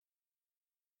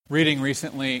reading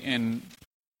recently in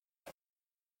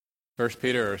 1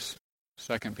 Peter or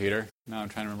 2 Peter, now I'm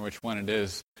trying to remember which one it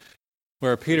is,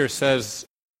 where Peter says,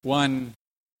 one,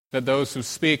 that those who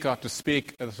speak ought to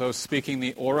speak as those speaking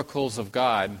the oracles of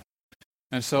God.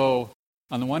 And so,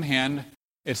 on the one hand,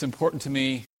 it's important to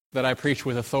me that I preach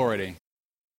with authority.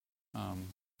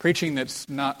 Preaching that's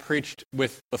not preached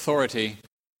with authority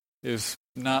is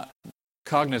not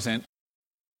cognizant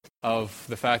of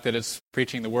the fact that it's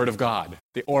preaching the Word of God,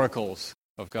 the oracles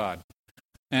of God.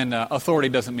 And authority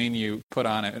doesn't mean you put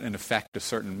on it in effect a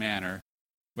certain manner,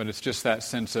 but it's just that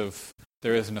sense of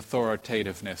there is an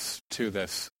authoritativeness to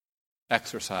this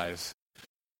exercise.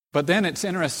 But then it's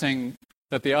interesting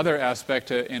that the other aspect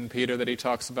in Peter that he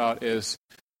talks about is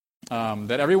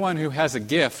that everyone who has a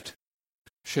gift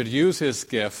should use his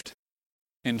gift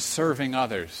in serving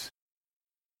others.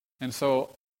 And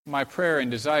so my prayer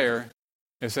and desire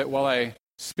is that while I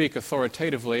speak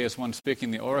authoritatively as one speaking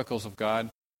the oracles of God,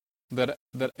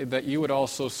 that you would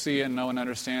also see and know and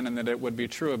understand, and that it would be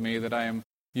true of me that I am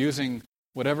using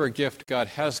whatever gift God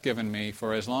has given me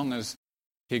for as long as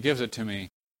He gives it to me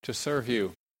to serve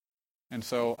you. And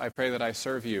so I pray that I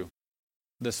serve you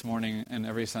this morning and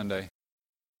every Sunday.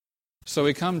 So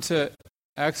we come to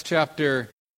Acts chapter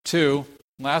 2.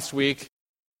 Last week,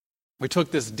 we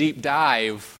took this deep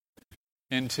dive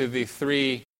into the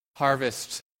 3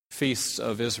 harvest feasts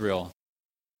of Israel.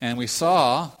 And we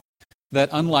saw that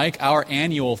unlike our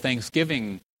annual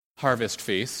Thanksgiving harvest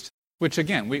feast, which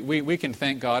again, we can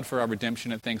thank God for our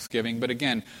redemption at Thanksgiving, but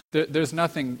again, there's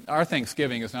nothing, our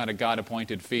Thanksgiving is not a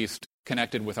God-appointed feast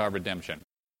connected with our redemption.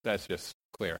 That's just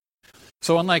clear.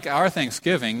 So unlike our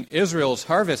Thanksgiving, Israel's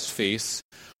harvest feasts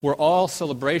were all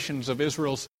celebrations of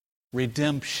Israel's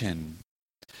redemption,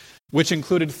 which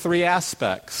included 3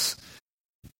 aspects: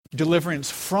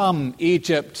 deliverance from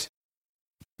Egypt,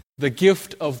 the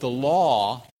gift of the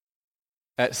law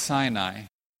at Sinai,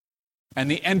 and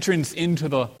the entrance into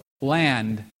the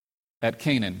land at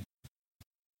Canaan.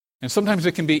 And sometimes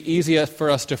it can be easier for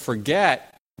us to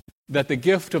forget that the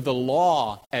gift of the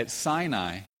law at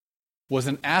Sinai was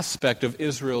an aspect of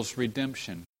Israel's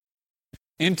redemption,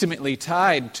 intimately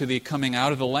tied to the coming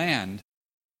out of the land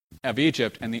of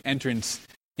Egypt and the entrance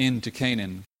into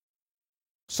Canaan.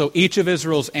 So each of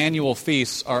Israel's annual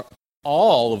feasts are,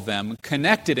 all of them,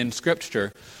 connected in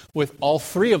Scripture with all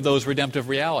 3 of those redemptive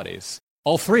realities.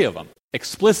 All 3 of them,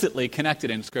 explicitly connected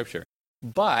in Scripture.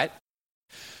 But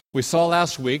we saw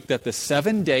last week that the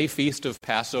 7-day feast of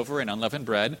Passover and unleavened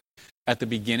bread at the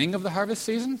beginning of the harvest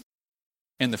season,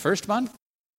 in the first month,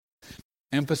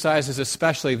 emphasizes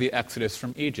especially the exodus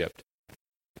from Egypt.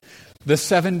 The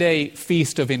 7-day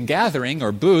feast of ingathering,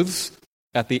 or booths,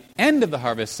 at the end of the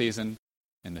harvest season,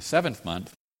 in the 7th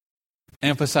month,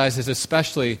 emphasizes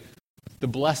especially the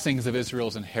blessings of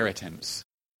Israel's inheritance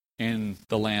in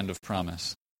the land of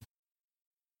promise.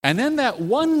 And then that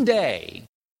 1-day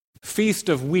Feast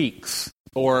of Weeks,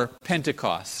 or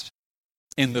Pentecost,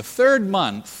 in the 3rd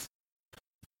month,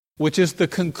 which is the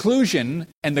conclusion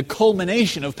and the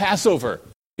culmination of Passover.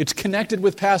 It's connected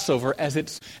with Passover as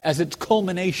its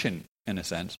culmination, in a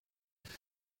sense.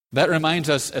 That reminds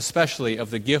us especially of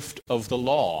the gift of the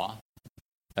law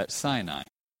at Sinai,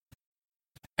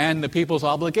 and the people's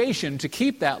obligation to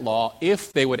keep that law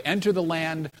if they would enter the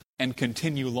land and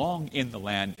continue long in the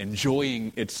land,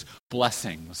 enjoying its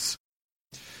blessings.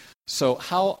 So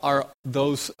how are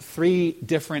those 3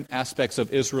 different aspects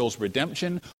of Israel's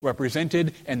redemption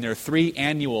represented in their 3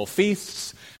 annual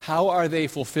feasts? How are they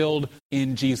fulfilled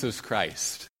in Jesus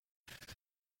Christ?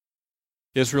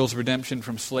 Israel's redemption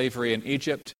from slavery in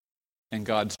Egypt and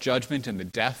God's judgment in the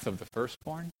death of the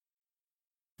firstborn?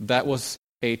 That was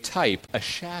a type, a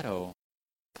shadow,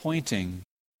 pointing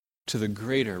to the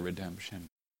greater redemption.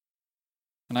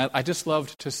 And I just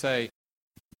loved to say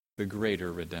the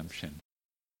greater redemption.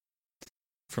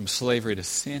 From slavery to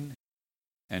sin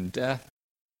and death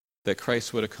that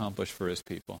Christ would accomplish for His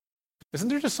people. Isn't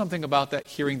there just something about that,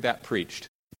 hearing that preached?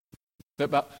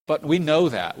 But we know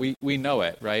that. We know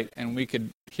it, right? And we could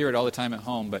hear it all the time at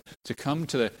home. But to come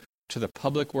to the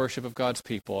public worship of God's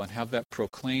people and have that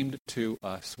proclaimed to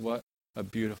us, what a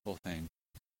beautiful thing.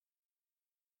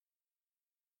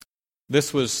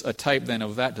 This was a type then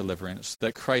of that deliverance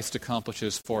that Christ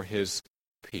accomplishes for His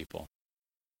people.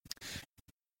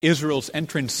 Israel's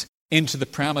entrance into the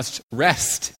promised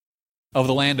rest of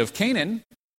the land of Canaan,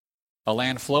 a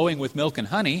land flowing with milk and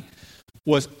honey,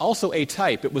 was also a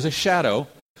type. It was a shadow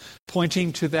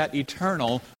pointing to that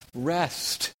eternal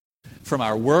rest from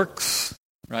our works,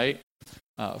 right?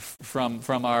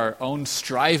 From our own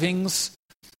strivings,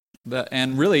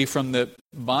 and really from the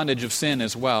bondage of sin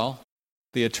as well.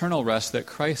 the eternal rest that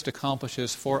Christ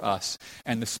accomplishes for us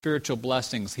and the spiritual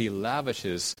blessings he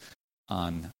lavishes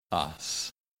on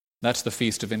us. That's the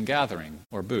Feast of Ingathering,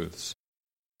 or booths.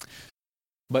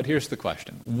 But here's the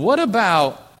question. What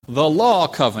about the law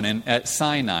covenant at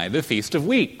Sinai, the Feast of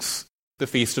Weeks, the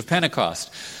Feast of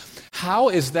Pentecost? How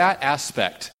is that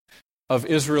aspect of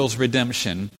Israel's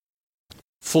redemption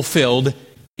fulfilled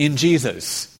in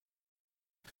Jesus?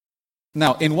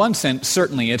 Now, in one sense,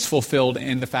 certainly it's fulfilled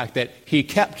in the fact that he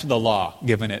kept the law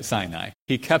given at Sinai.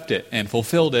 He kept it and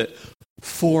fulfilled it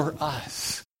for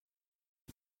us.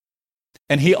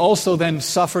 And he also then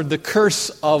suffered the curse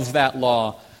of that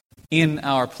law in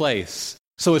our place.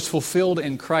 So it's fulfilled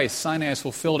in Christ. Sinai is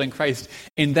fulfilled in Christ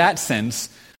in that sense.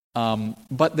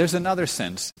 But there's another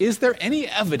sense. Is there any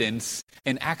evidence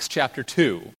in Acts chapter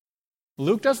 2?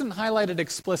 Luke doesn't highlight it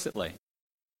explicitly,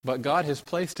 but God has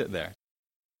placed it there.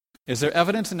 Is there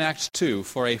evidence in Acts 2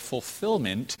 for a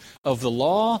fulfillment of the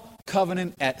law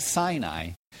covenant at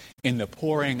Sinai in the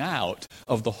pouring out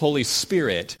of the Holy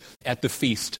Spirit at the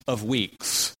Feast of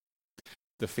Weeks,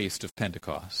 the Feast of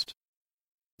Pentecost?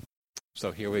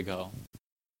 So here we go.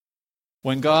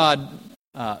 When God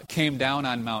came down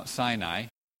on Mount Sinai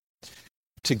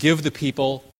to give the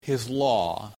people his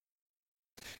law,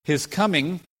 his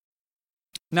coming,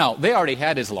 now they already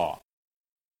had his law.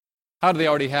 How do they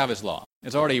already have his law?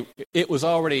 It was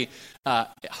already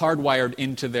hardwired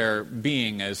into their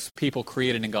being as people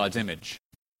created in God's image.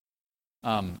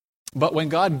 But when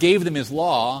God gave them his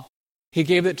law, he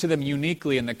gave it to them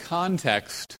uniquely in the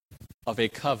context of a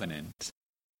covenant.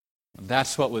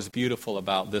 That's what was beautiful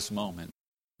about this moment.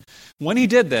 When he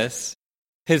did this,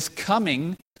 his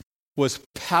coming was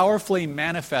powerfully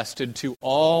manifested to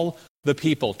all the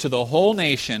people, to the whole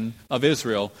nation of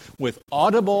Israel, with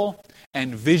audible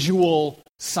and visual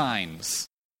signs.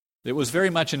 It was very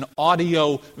much an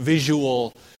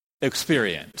audio-visual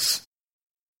experience.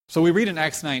 So we read in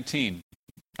Acts 19,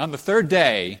 on the third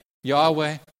day,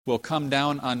 Yahweh will come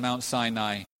down on Mount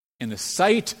Sinai in the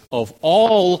sight of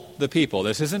all the people.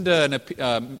 This isn't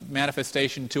a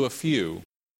manifestation to a few.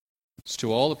 It's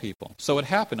to all the people. So it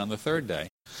happened on the third day,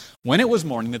 when it was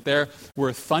morning, that there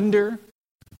were thunder,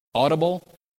 audible,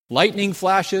 lightning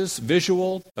flashes,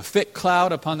 visual, a thick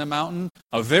cloud upon the mountain,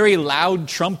 a very loud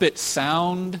trumpet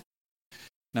sound.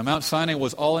 Now Mount Sinai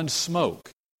was all in smoke,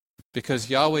 because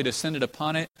Yahweh descended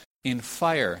upon it in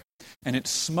fire, and its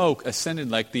smoke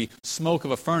ascended like the smoke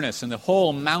of a furnace, and the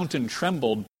whole mountain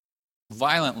trembled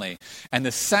violently, and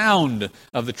the sound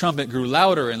of the trumpet grew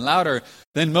louder and louder.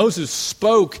 Then Moses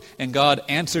spoke, and God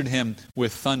answered him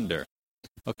with thunder.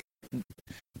 Okay.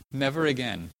 Never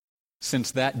again,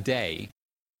 since that day,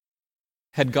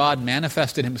 had God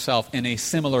manifested himself in a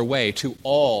similar way to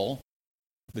all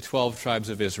the 12 tribes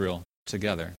of Israel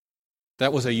together.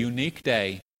 That was a unique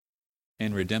day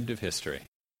in redemptive history.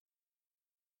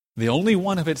 The only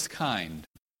one of its kind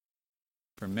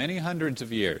for many hundreds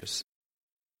of years.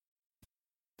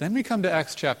 Then we come to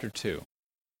Acts chapter 2.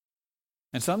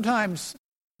 And sometimes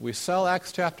we sell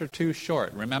Acts chapter 2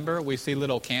 short. Remember, we see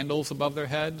little candles above their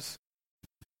heads,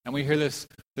 and we hear this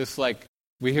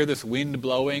wind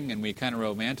blowing, and we kind of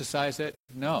romanticize it.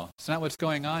 No, it's not what's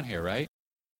going on here, right?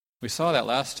 We saw that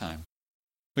last time.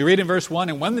 We read in verse 1,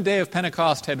 and when the day of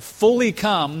Pentecost had fully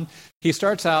come, he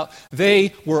starts out,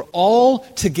 they were all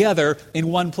together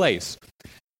in one place.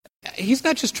 He's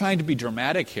not just trying to be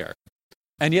dramatic here.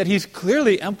 And yet he's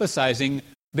clearly emphasizing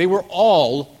they were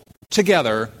all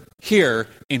together here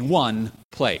in one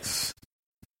place.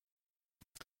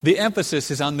 The emphasis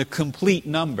is on the complete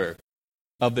number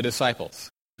of the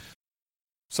disciples.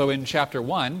 So in chapter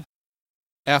 1,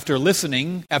 after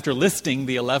listing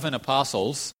the 11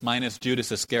 apostles, minus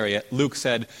Judas Iscariot, Luke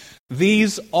said,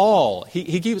 these all,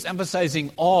 he keeps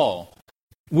emphasizing all,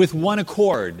 with one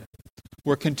accord,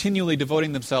 were continually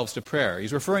devoting themselves to prayer.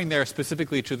 He's referring there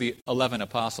specifically to the 11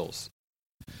 apostles.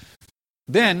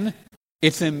 Then,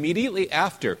 it's immediately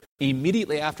after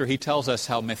he tells us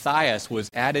how Matthias was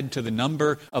added to the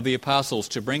number of the apostles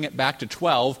to bring it back to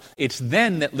 12, it's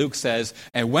then that Luke says,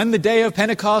 and when the day of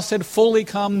Pentecost had fully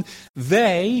come,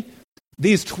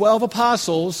 these 12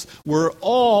 apostles, were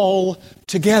all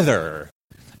together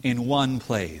in one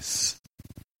place.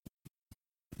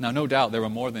 Now, no doubt there were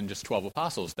more than just 12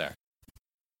 apostles there.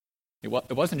 It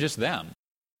wasn't just them.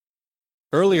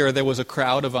 Earlier, there was a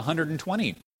crowd of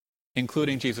 120,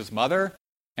 including Jesus' mother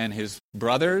and his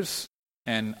brothers,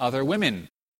 and other women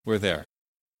were there.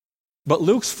 But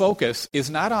Luke's focus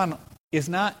is not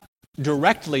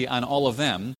directly on all of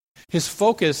them. His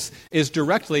focus is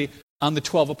directly on the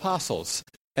 12 apostles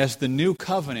as the new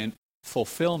covenant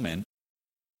fulfillment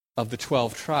of the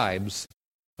 12 tribes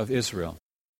of Israel.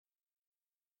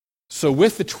 So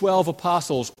with the 12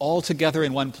 apostles all together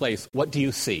in one place, what do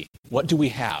you see? What do we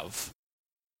have?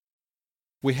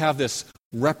 We have this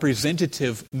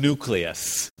representative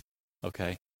nucleus,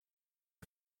 okay,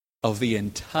 of the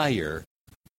entire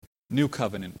New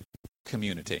Covenant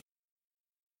community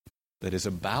that is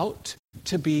about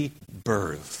to be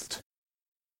birthed.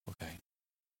 Okay.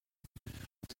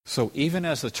 So even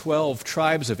as the 12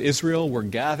 tribes of Israel were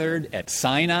gathered at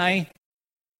Sinai,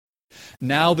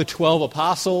 now the 12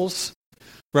 apostles,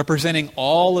 representing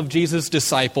all of Jesus'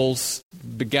 disciples,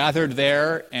 gathered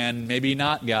there and maybe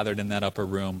not gathered in that upper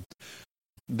room.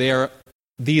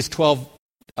 These 12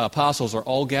 apostles are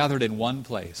all gathered in one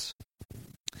place.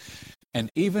 And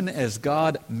even as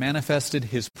God manifested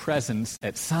his presence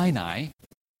at Sinai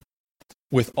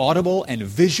with audible and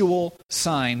visual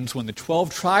signs when the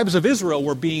 12 tribes of Israel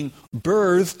were being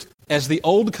birthed as the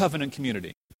Old Covenant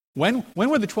community. When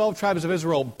were the 12 tribes of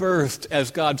Israel birthed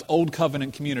as God's Old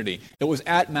Covenant community? It was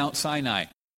at Mount Sinai.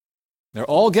 They're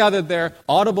all gathered there,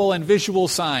 audible and visual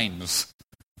signs.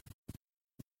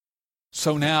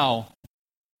 So now,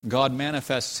 God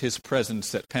manifests his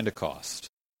presence at Pentecost.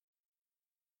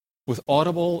 With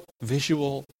audible,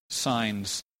 visual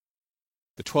signs,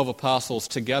 the 12 apostles,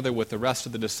 together with the rest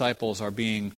of the disciples, are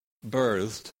being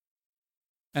birthed.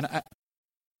 And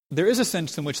there is a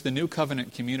sense in which the New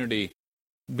Covenant community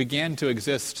began to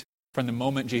exist from the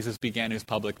moment Jesus began his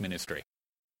public ministry,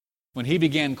 when he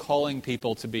began calling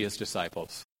people to be his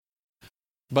disciples.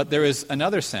 But there is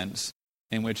another sense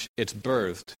in which it's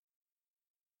birthed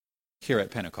here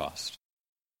at Pentecost.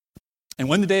 And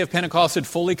when the day of Pentecost had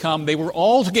fully come, they were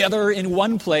all together in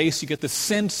one place. You get the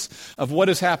sense of what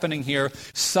is happening here.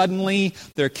 Suddenly,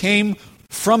 there came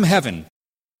from heaven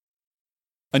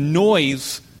a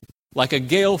noise like a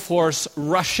gale force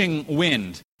rushing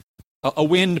wind, a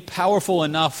wind powerful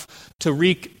enough to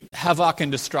wreak havoc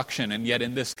and destruction. And yet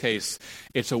in this case,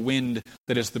 it's a wind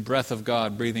that is the breath of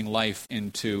God breathing life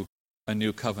into a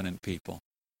new covenant people.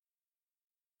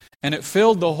 And it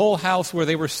filled the whole house where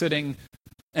they were sitting.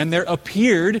 And there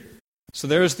appeared, so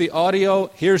there's the audio,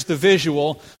 here's the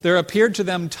visual, there appeared to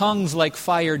them tongues like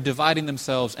fire dividing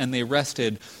themselves, and they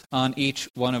rested on each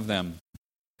one of them.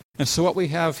 And so what we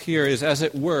have here is, as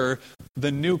it were,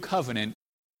 the new covenant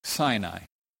Sinai.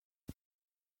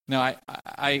 Now,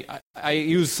 I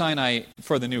use Sinai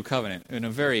for the new covenant in a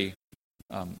very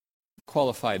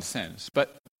qualified sense,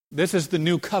 but this is the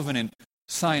new covenant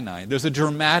Sinai. There's a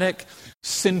dramatic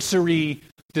sensory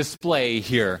display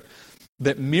here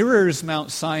that mirrors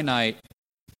Mount Sinai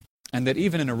and that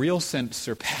even in a real sense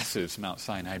surpasses Mount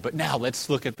Sinai. But now let's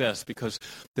look at this, because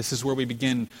this is where we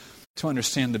begin to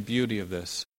understand the beauty of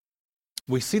this.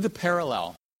 We see the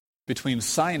parallel between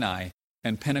Sinai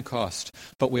and Pentecost,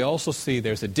 but we also see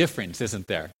there's a difference, isn't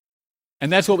there?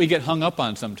 And that's what we get hung up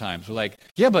on sometimes. We're like,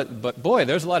 yeah, but boy,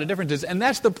 there's a lot of differences. And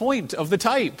that's the point of the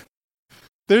type.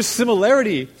 There's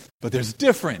similarity, but there's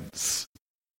difference.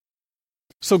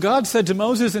 So God said to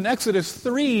Moses in Exodus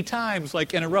 3 times,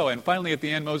 like in a row, and finally at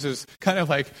the end, Moses kind of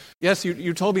like, yes,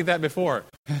 you told me that before.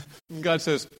 And God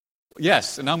says,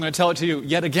 yes, and I'm going to tell it to you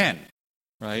yet again,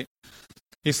 right?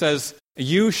 He says,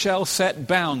 you shall set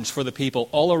bounds for the people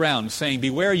all around, saying,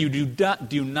 beware, you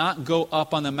do not go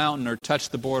up on the mountain or touch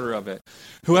the border of it.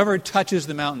 Whoever touches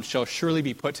the mountain shall surely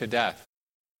be put to death.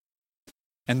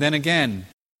 And then again,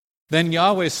 then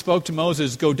Yahweh spoke to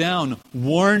Moses, go down,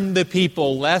 warn the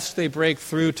people, lest they break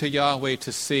through to Yahweh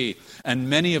to see, and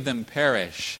many of them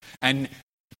perish. And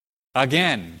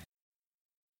again,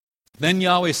 then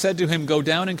Yahweh said to him, go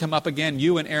down and come up again,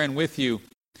 you and Aaron with you,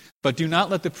 but do not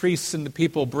let the priests and the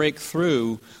people break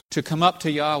through to come up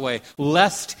to Yahweh,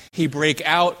 lest he break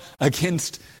out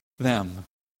against them.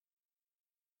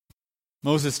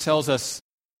 Moses tells us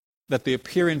that the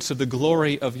appearance of the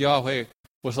glory of Yahweh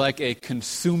was like a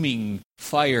consuming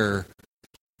fire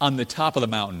on the top of the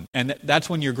mountain. And that's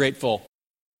when you're grateful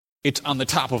it's on the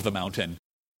top of the mountain.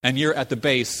 And you're at the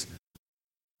base,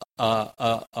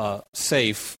 a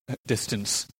safe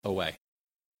distance away.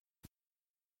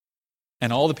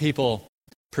 And all the people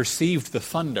perceived the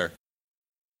thunder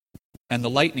and the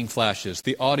lightning flashes,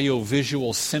 the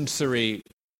audio-visual sensory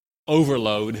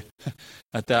overload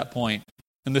at that point.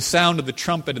 And the sound of the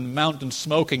trumpet and the mountain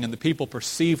smoking, and the people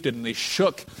perceived it, and they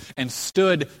shook and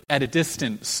stood at a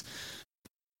distance.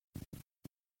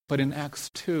 But in Acts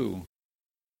 2,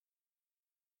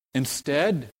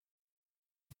 instead,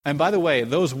 and by the way,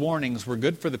 those warnings were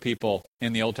good for the people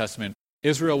in the Old Testament.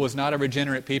 Israel was not a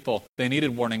regenerate people. They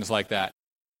needed warnings like that.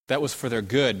 That was for their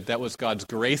good. That was God's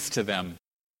grace to them.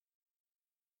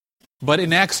 But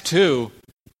in Acts 2,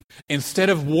 instead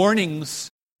of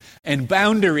warnings and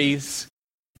boundaries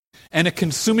and a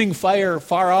consuming fire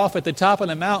far off at the top of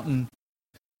the mountain,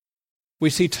 we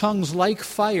see tongues like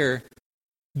fire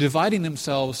dividing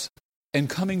themselves and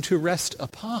coming to rest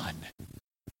upon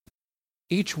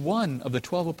each one of the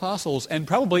 12 apostles, and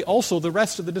probably also the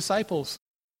rest of the disciples.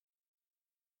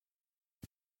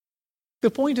 The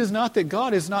point is not that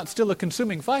God is not still a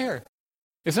consuming fire.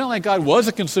 It's not like God was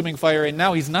a consuming fire and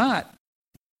now he's not.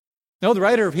 No, the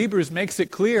writer of Hebrews makes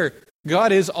it clear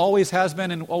God is, always has been,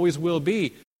 and always will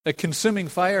be a consuming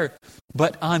fire.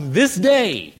 But on this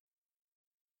day,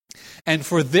 and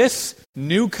for this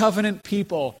new covenant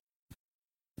people,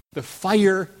 the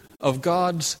fire of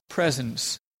God's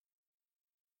presence,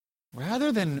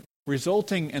 rather than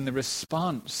resulting in the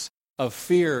response of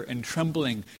fear and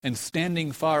trembling and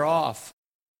standing far off,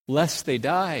 lest they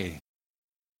die,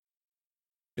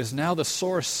 is now the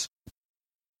source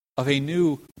of a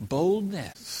new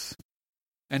boldness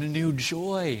and a new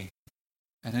joy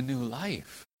and a new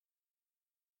life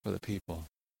for the people.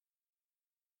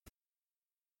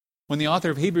 When the author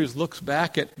of Hebrews looks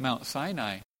back at Mount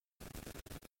Sinai,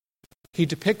 he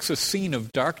depicts a scene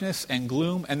of darkness and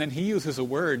gloom, and then he uses a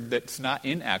word that's not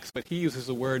in Acts, but he uses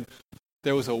a word,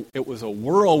 it was a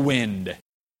whirlwind.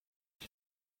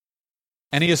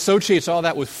 And he associates all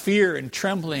that with fear and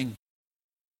trembling.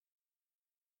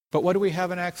 But what do we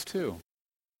have in Acts 2?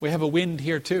 We have a wind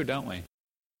here too, don't we?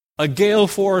 A gale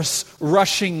force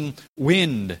rushing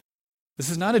wind. This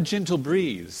is not a gentle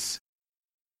breeze.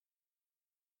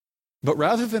 But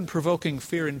rather than provoking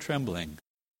fear and trembling,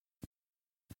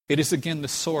 it is again the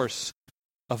source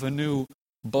of a new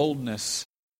boldness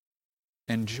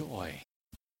and joy.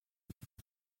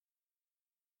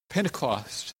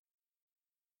 Pentecost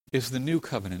is the new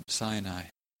covenant Sinai.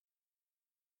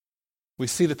 We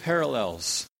see the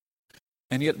parallels,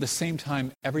 and yet at the same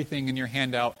time, everything in your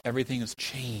handout, everything is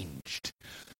changed.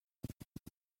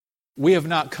 We have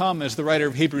not come, as the writer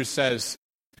of Hebrews says,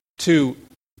 to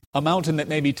a mountain that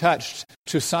may be touched.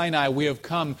 To Sinai, we have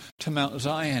come to Mount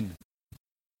Zion.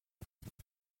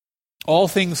 All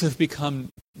things have become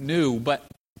new, but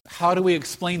how do we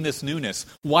explain this newness?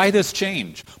 Why this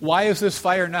change? Why is this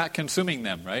fire not consuming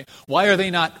them, right? Why are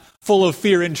they not full of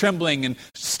fear and trembling and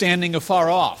standing afar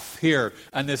off here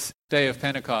on this day of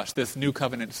Pentecost, this new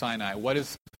covenant Sinai? What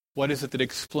is it that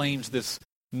explains this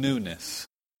newness?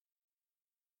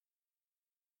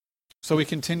 So we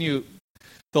continue.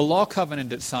 The law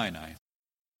covenant at Sinai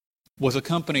was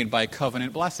accompanied by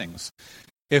covenant blessings.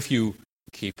 If you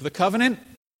keep the covenant,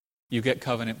 you get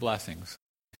covenant blessings.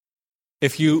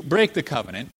 If you break the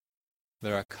covenant,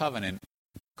 there are covenant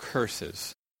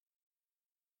curses.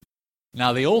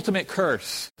 Now, the ultimate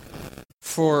curse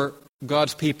for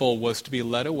God's people was to be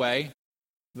led away.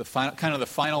 The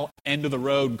final end of the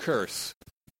road curse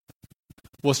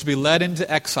was to be led into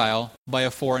exile by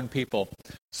a foreign people,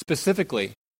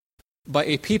 specifically by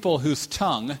a people whose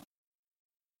tongue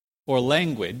or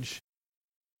language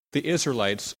the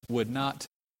Israelites would not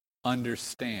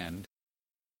understand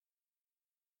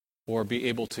or be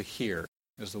able to hear,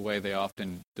 is the way they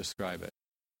often describe it.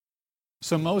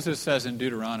 So Moses says in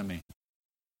Deuteronomy,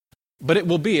 "But it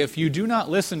will be, if you do not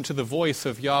listen to the voice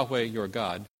of Yahweh your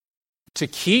God, to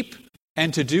keep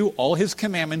and to do all his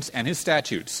commandments and his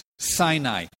statutes,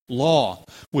 Sinai, law,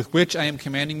 with which I am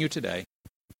commanding you today,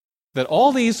 that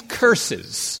all these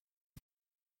curses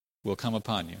will come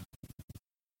upon you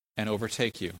and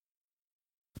overtake you.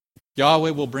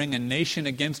 Yahweh will bring a nation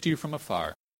against you from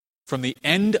afar, from the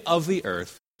end of the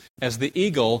earth, as the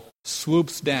eagle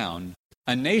swoops down,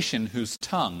 a nation whose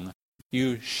tongue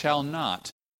you shall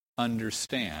not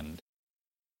understand."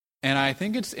 And I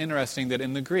think it's interesting that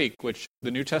in the Greek, which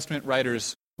the New Testament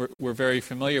writers were very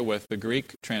familiar with, the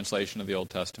Greek translation of the Old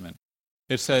Testament,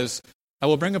 it says, "I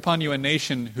will bring upon you a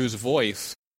nation whose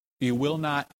voice you will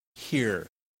not hear."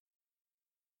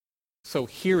 So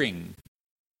hearing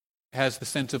has the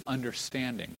sense of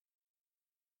understanding.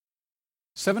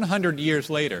 700 years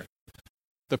later,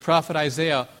 the prophet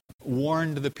Isaiah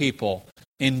warned the people,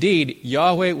 "Indeed,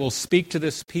 Yahweh will speak to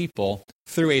this people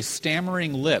through a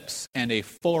stammering lips and a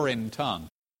foreign tongue."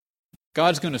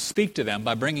 God's going to speak to them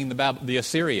by bringing the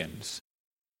Assyrians,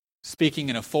 speaking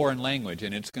in a foreign language,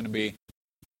 and it's going to be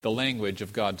the language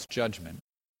of God's judgment.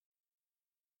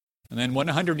 And then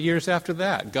 100 years after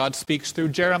that, God speaks through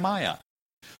Jeremiah.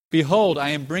 "Behold, I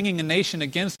am bringing a nation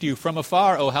against you from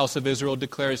afar, O house of Israel,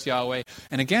 declares Yahweh."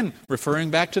 And again,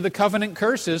 referring back to the covenant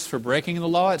curses for breaking the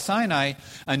law at Sinai,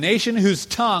 "a nation whose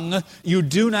tongue you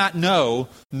do not know,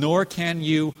 nor can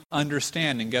you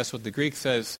understand." And guess what the Greek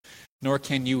says? "Nor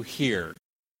can you hear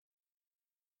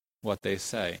what they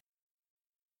say."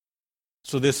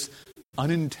 So this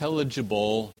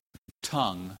unintelligible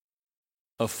tongue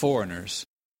of foreigners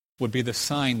would be the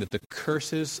sign that the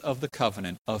curses of the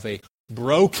covenant, of a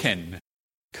broken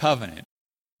covenant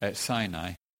at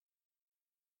Sinai,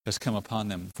 has come upon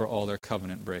them for all their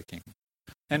covenant breaking.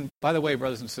 And by the way,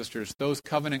 brothers and sisters, those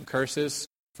covenant curses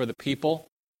for the people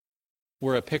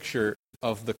were a picture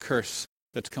of the curse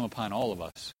that's come upon all of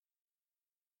us.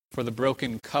 For the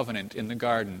broken covenant in the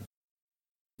garden,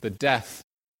 the death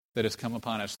that has come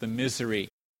upon us, the misery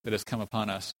that has come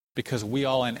upon us, because we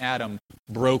all in Adam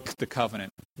broke the covenant.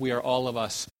 We are all of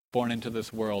us born into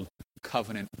this world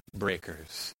covenant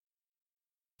breakers.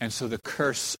 And so the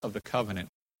curse of the covenant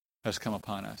has come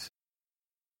upon us.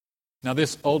 Now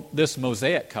this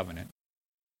Mosaic covenant,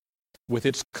 with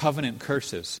its covenant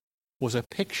curses, was a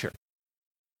picture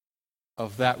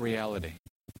of that reality.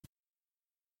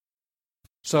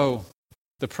 So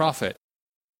the prophet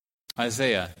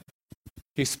Isaiah,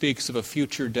 he speaks of a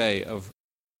future day of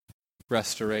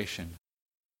restoration.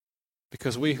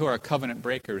 Because we who are covenant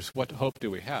breakers, what hope do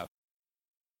we have?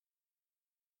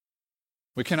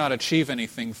 We cannot achieve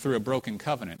anything through a broken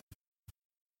covenant.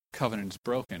 Covenant's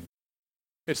broken.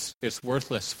 It's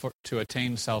worthless to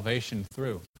attain salvation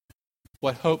through.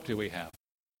 What hope do we have?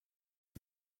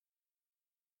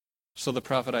 So the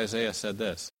prophet Isaiah said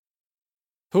this,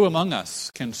 "Who among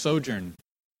us can sojourn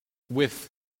with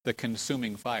the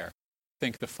consuming fire?"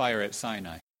 Think the fire at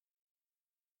Sinai.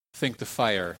 Think the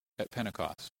fire at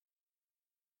Pentecost.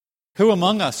 Who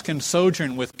among us can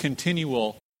sojourn with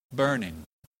continual burning?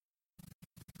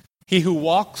 He who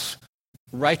walks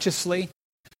righteously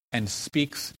and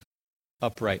speaks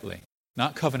uprightly.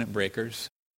 Not covenant breakers,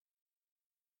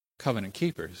 covenant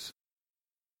keepers.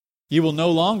 You will no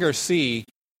longer see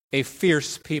a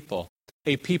fierce people,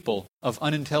 a people of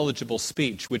unintelligible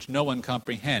speech, which no one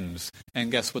comprehends.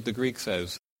 And guess what the Greek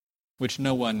says? Which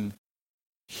no one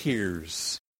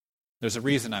hears. There's a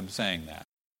reason I'm saying that.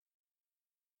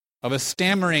 Of a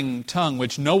stammering tongue,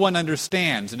 which no one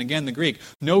understands. And again, the Greek,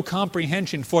 no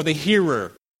comprehension for the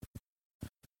hearer.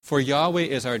 For Yahweh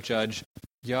is our judge.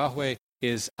 Yahweh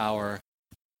is our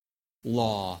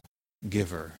law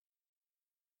giver.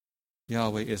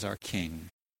 Yahweh is our king.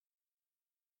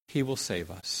 He will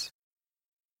save us.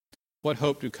 What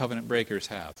hope do covenant breakers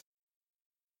have?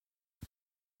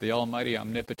 The almighty,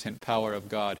 omnipotent power of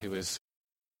God who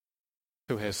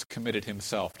has committed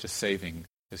himself to saving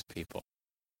his people.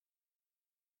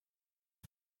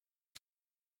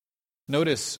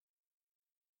 Notice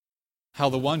how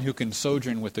the one who can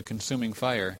sojourn with the consuming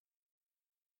fire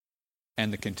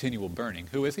and the continual burning,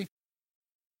 who is he?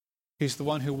 He's the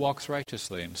one who walks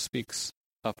righteously and speaks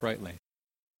uprightly.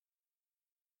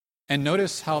 And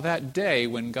notice how that day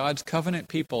when God's covenant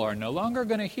people are no longer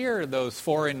going to hear those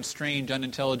foreign, strange,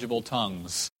 unintelligible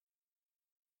tongues,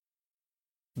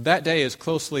 that day is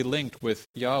closely linked with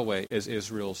Yahweh as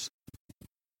Israel's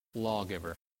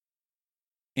lawgiver.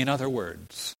 In other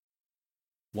words,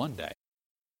 one day,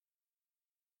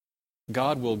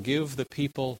 God will give the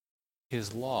people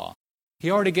his law. He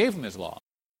already gave them his law.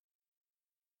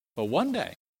 But one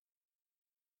day,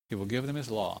 he will give them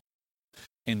his law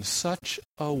in such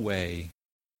a way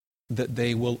that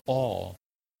they will all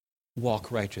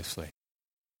walk righteously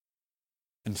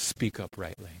and speak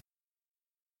uprightly.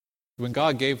 When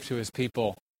God gave to his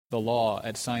people the law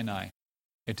at Sinai,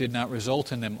 it did not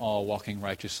result in them all walking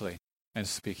righteously and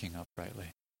speaking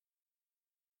uprightly.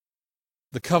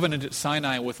 The covenant at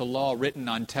Sinai with the law written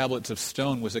on tablets of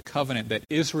stone was a covenant that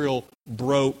Israel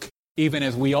broke, even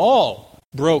as we all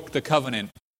broke the covenant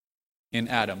in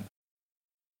Adam.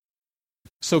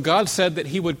 So God said that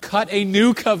he would cut a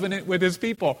new covenant with his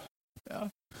people.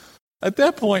 At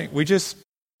that point, we just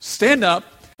stand up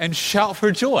and shout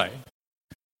for joy.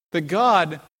 That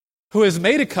God, who has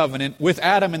made a covenant with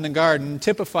Adam in the garden,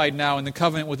 typified now in the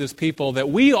covenant with his people, that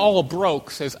we all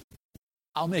broke, says,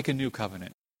 I'll make a new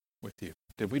covenant with you.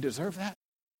 Did we deserve that?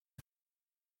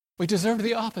 We deserved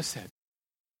the opposite.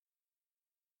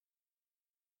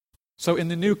 So in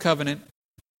the new covenant,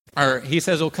 he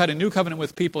says he'll cut a new covenant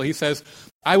with people. He says,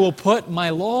 I will put my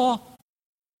law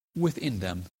within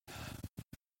them.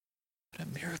 What a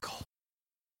miracle.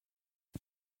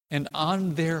 And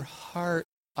on their heart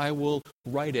I will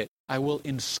write it. I will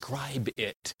inscribe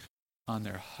it on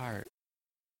their heart.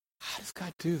 How does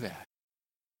God do that?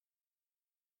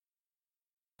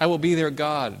 I will be their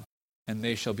God, and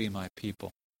they shall be my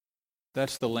people.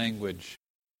 That's the language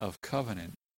of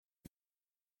covenant.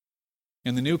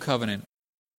 In the new covenant,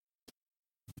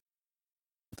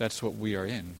 that's what we are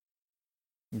in.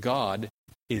 God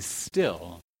is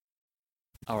still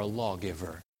our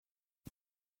lawgiver.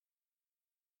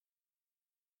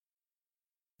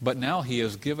 But now he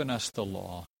has given us the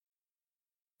law.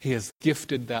 He has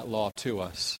gifted that law to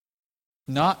us,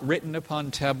 not written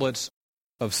upon tablets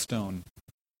of stone,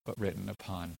 but written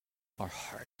upon our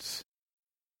hearts.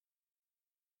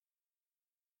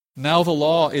 Now the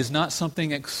law is not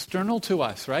something external to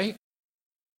us, right?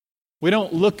 We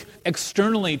don't look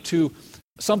externally to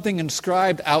something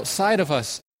inscribed outside of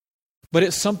us, but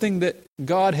it's something that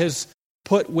God has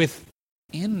put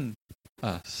within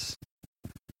us.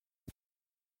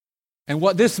 And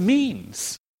what this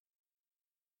means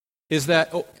is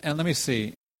that, and let me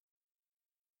see.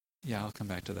 Yeah, I'll come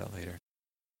back to that later.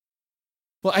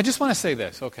 Well, I just want to say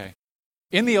this, okay.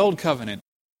 In the Old Covenant,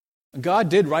 God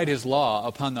did write his law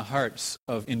upon the hearts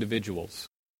of individuals.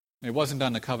 It wasn't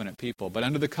on the covenant people, but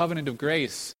under the covenant of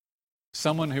grace,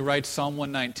 someone who writes Psalm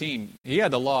 119, he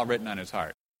had the law written on his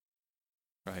heart,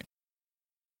 right?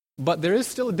 But there is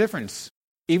still a difference,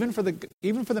 even for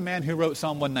the man who wrote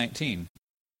Psalm 119.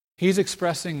 He's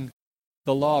expressing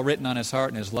the law written on his heart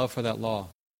and his love for that law.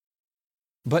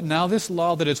 But now this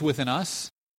law that is within us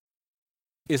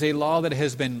is a law that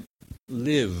has been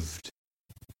lived,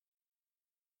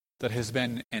 that has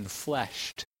been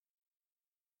enfleshed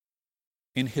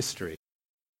in history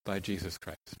by Jesus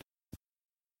Christ.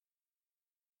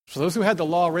 So those who had the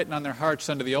law written on their hearts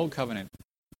under the Old Covenant,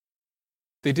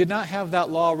 they did not have that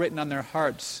law written on their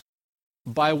hearts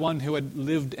by one who had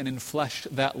lived and enfleshed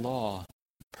that law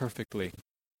perfectly.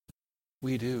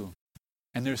 We do.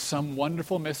 And there's some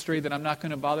wonderful mystery that I'm not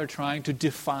going to bother trying to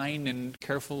define in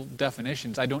careful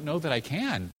definitions. I don't know that I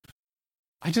can.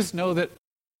 I just know that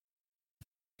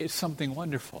it's something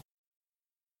wonderful.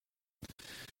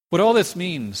 What all this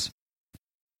means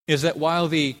is that while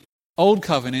the Old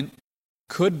Covenant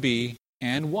could be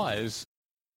and was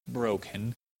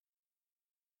broken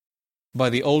by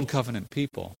the Old Covenant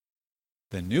people,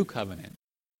 the New Covenant,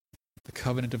 the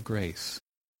covenant of grace.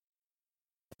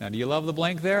 Now, do you love the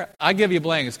blank there? I give you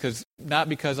blanks not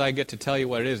because I get to tell you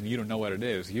what it is and you don't know what it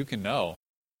is. You can know,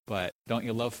 but don't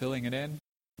you love filling it in?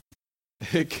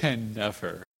 It can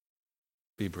never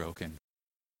be broken.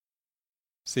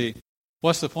 See,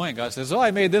 what's the point? God says,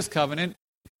 I made this covenant,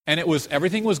 and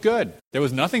everything was good. There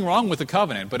was nothing wrong with the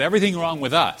covenant, but everything wrong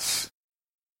with us.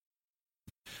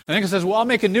 And then he says, I'll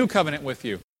make a new covenant with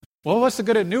you. Well, what's the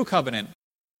good of a new covenant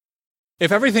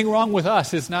if everything wrong with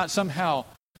us is not somehow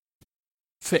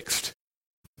fixed?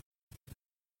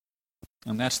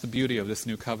 And that's the beauty of this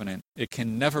new covenant. It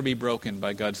can never be broken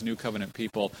by God's new covenant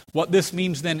people. What this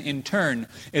means then in turn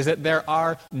is that there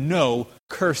are no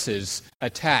curses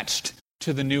attached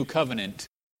to the new covenant.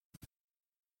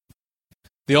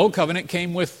 The old covenant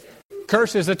came with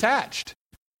curses attached.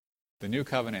 The new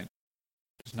covenant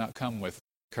does not come with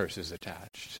curses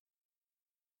attached.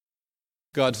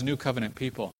 God's new covenant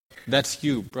people, that's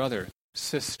you, brother,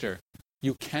 sister.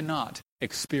 You cannot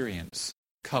experience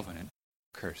covenant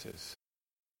curses.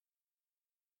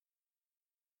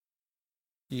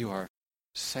 You are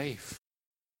safe.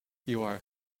 You are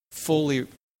fully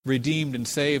redeemed and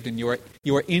saved, and you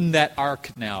are in that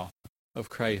ark now of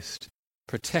Christ,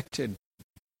 protected,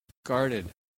 guarded,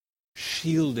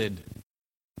 shielded.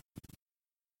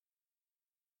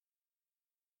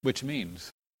 Which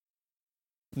means,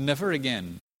 never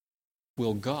again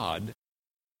will God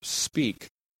speak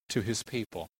to his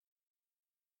people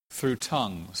through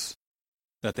tongues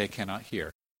that they cannot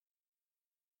hear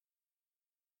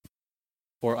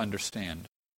or understand.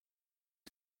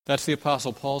 That's the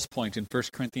Apostle Paul's point in 1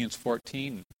 Corinthians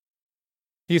 14.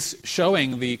 He's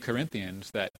showing the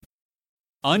Corinthians that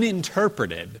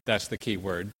uninterpreted, that's the key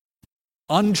word,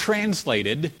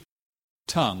 untranslated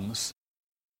tongues,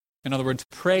 in other words,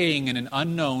 praying in an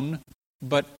unknown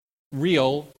but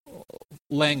real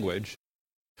language,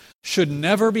 should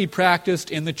never be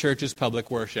practiced in the church's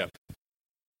public worship.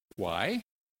 Why?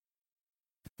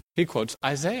 He quotes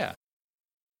Isaiah.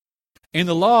 In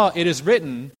the law, it is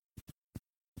written,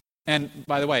 and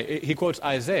by the way, he quotes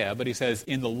Isaiah, but he says,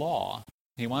 in the law,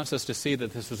 he wants us to see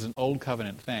that this was an old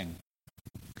covenant thing.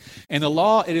 In the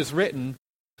law, it is written,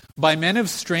 by men of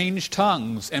strange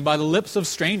tongues and by the lips of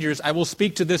strangers, I will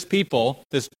speak to this people,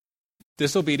 this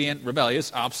disobedient,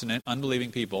 rebellious, obstinate,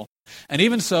 unbelieving people. And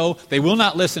even so, they will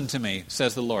not listen to me,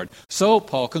 says the Lord. So,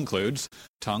 Paul concludes,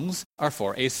 tongues are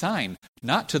for a sign,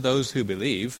 not to those who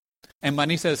believe. And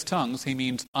when he says tongues, he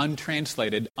means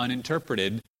untranslated,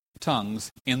 uninterpreted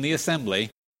tongues in the assembly.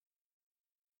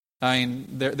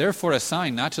 They're for a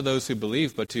sign, not to those who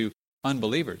believe, but to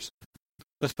unbelievers.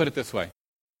 Let's put it this way.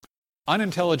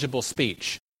 Unintelligible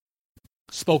speech,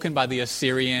 spoken by the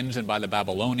Assyrians and by the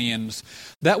Babylonians,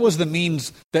 that was the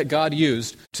means that God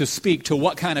used to speak to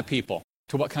what kind of people?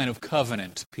 To what kind of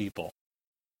covenant people?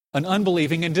 An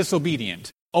unbelieving and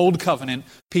disobedient, old covenant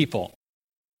people.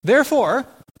 Therefore,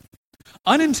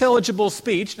 unintelligible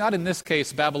speech, not in this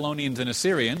case Babylonians and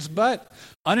Assyrians, but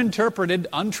uninterpreted,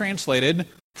 untranslated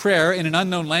prayer in an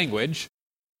unknown language,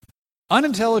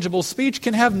 unintelligible speech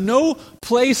can have no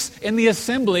place in the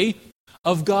assembly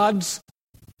of God's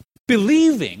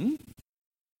believing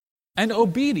and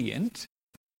obedient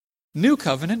New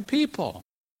Covenant people.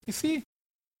 You see?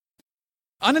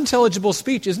 Unintelligible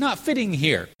speech is not fitting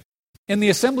here in the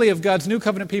assembly of God's New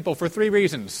Covenant people for three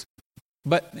reasons.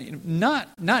 But not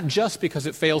just because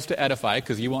it fails to edify,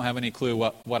 because you won't have any clue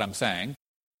what I'm saying.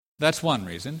 That's one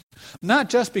reason. Not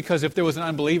just because if there was an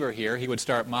unbeliever here, he would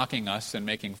start mocking us and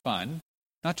making fun.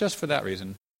 Not just for that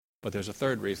reason, but there's a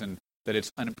third reason that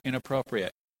it's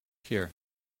inappropriate here.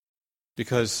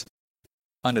 Because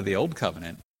under the Old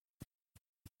Covenant,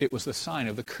 it was the sign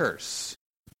of the curse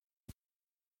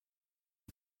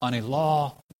on a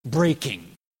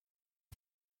law-breaking,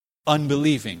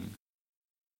 unbelieving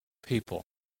people.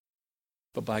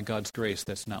 But by God's grace,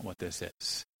 that's not what this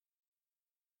is.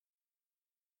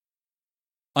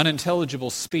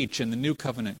 Unintelligible speech in the New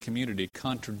Covenant community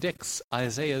contradicts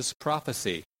Isaiah's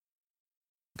prophecy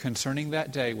concerning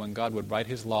that day when God would write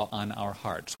his law on our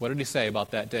hearts. What did he say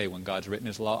about that day when God's written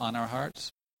his law on our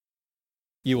hearts?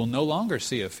 You will no longer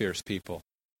see a fierce people,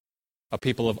 a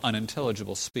people of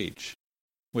unintelligible speech,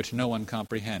 which no one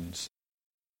comprehends,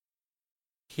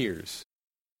 hears,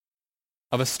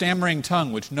 of a stammering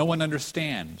tongue which no one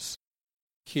understands,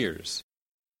 hears.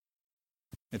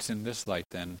 It's in this light,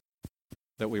 then,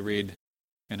 that we read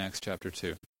in Acts chapter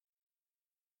 2.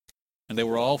 And they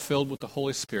were all filled with the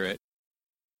Holy Spirit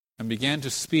and began to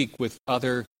speak with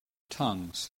other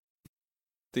tongues.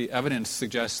 The evidence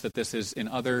suggests that this is in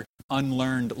other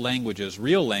unlearned languages,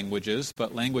 real languages,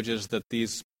 but languages that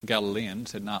these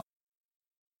Galileans had not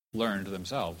learned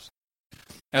themselves.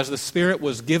 As the Spirit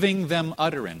was giving them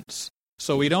utterance.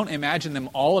 So we don't imagine them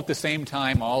all at the same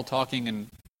time, all talking in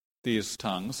these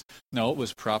tongues. No, it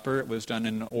was proper. It was done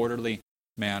in an orderly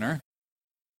manner.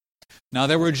 Now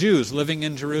there were Jews living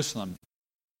in Jerusalem,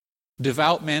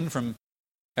 devout men from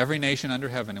every nation under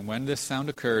heaven. And when this sound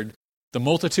occurred, the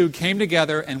multitude came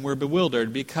together and were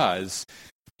bewildered because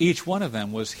each one of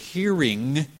them was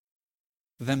hearing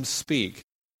them speak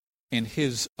in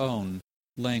his own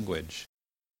language.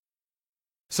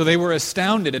 So they were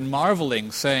astounded and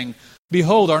marveling, saying,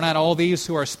 "Behold, are not all these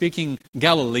who are speaking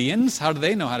Galileans? How do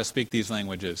they know how to speak these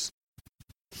languages?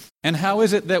 And how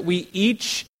is it that we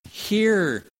each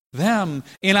hear them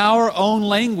in our own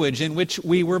language in which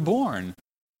we were born?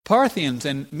 Parthians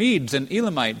and Medes and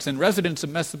Elamites and residents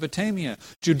of Mesopotamia,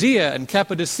 Judea and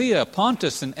Cappadocia,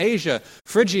 Pontus and Asia,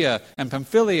 Phrygia and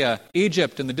Pamphylia,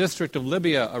 Egypt and the district of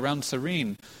Libya around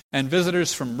Cyrene, and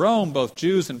visitors from Rome, both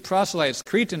Jews and proselytes,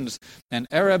 Cretans and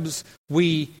Arabs,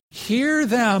 we hear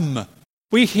them.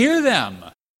 We hear them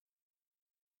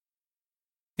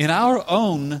in our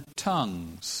own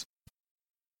tongues,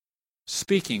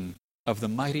 speaking of the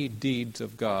mighty deeds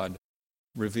of God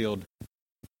revealed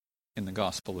in the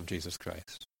gospel of Jesus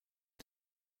Christ."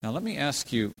 Now let me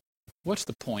ask you, what's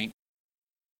the point?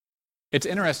 It's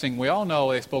interesting, we all know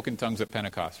they spoke in tongues at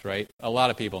Pentecost, right? A lot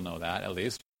of people know that, at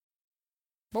least.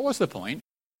 But what's the point?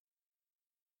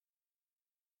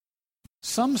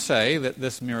 Some say that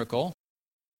this miracle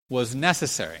was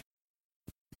necessary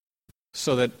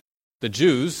so that the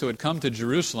Jews who had come to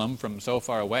Jerusalem from so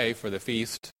far away for the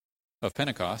feast of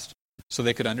Pentecost, so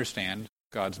they could understand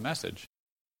God's message,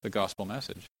 the gospel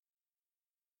message.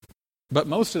 But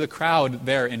most of the crowd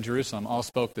there in Jerusalem all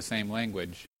spoke the same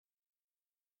language.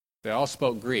 They all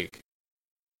spoke Greek.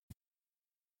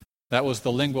 That was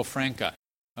the lingua franca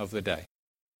of the day.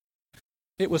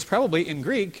 It was probably in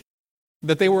Greek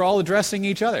that they were all addressing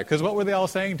each other, because what were they all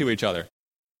saying to each other?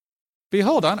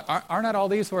 "Behold, are not all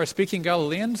these who are speaking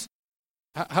Galileans?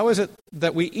 How is it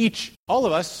that we each, all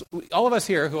of us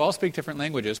here who all speak different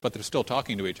languages, but they're still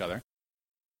talking to each other,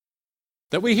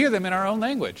 that we hear them in our own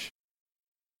language?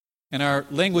 In our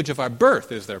language of our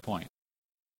birth," is their point.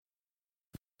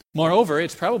 Moreover,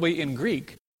 it's probably in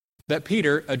Greek that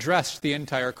Peter addressed the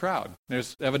entire crowd.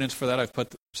 There's evidence for that. I've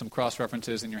put some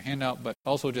cross-references in your handout, but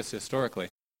also just historically.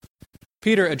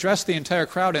 Peter addressed the entire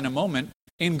crowd in a moment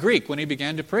in Greek when he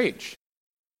began to preach.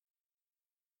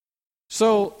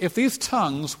 So if these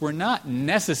tongues were not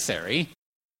necessary,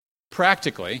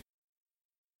 practically,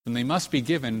 then they must be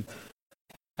given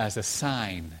as a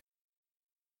sign.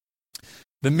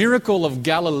 The miracle of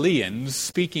Galileans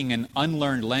speaking in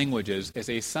unlearned languages is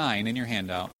a sign in your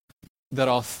handout that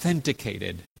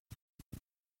authenticated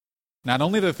not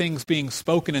only the things being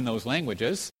spoken in those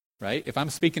languages, right? If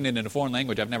I'm speaking it in a foreign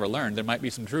language I've never learned, there might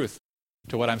be some truth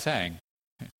to what I'm saying.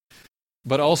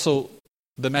 But also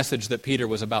the message that Peter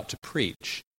was about to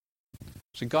preach.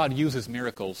 So God uses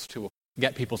miracles to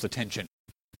get people's attention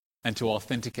and to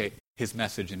authenticate his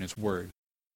message and his word.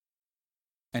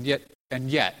 And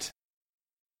yet,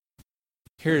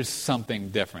 here's something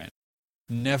different.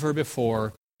 Never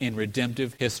before in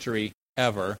redemptive history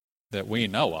ever that we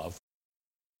know of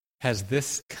has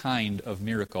this kind of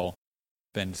miracle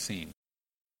been seen.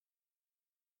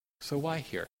 So why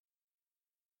here?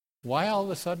 Why all of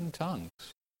a sudden tongues?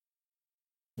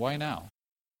 Why now?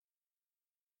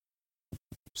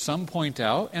 Some point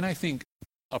out, and I think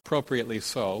appropriately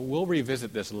so, we'll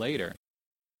revisit this later,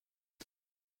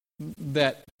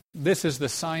 that this is the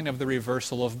sign of the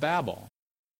reversal of Babel.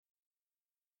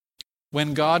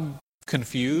 When God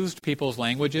confused people's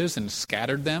languages and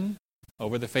scattered them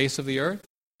over the face of the earth,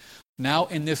 now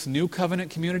in this new covenant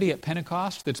community at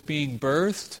Pentecost that's being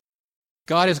birthed,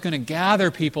 God is going to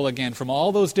gather people again from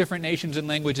all those different nations and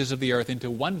languages of the earth into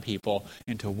one people,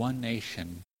 into one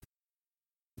nation.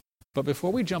 But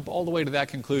before we jump all the way to that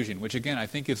conclusion, which again I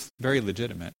think is very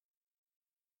legitimate,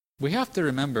 we have to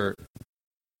remember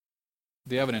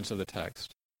the evidence of the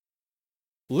text.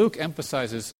 Luke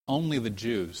emphasizes only the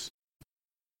Jews,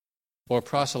 or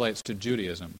proselytes to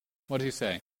Judaism. What does he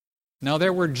say? Now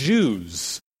there were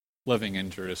Jews living in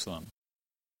Jerusalem.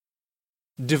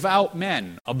 Devout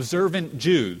men, observant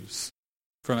Jews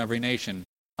from every nation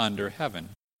under heaven.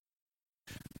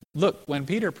 Look, when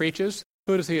Peter preaches,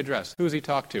 who does he address? Who does he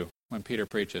talk to when Peter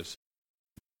preaches?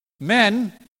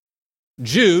 Men,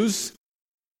 Jews,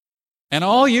 and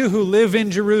all you who live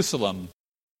in Jerusalem.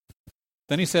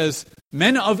 Then he says,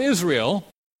 men of Israel,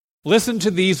 listen to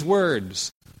these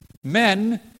words.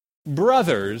 Men,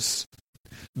 brothers,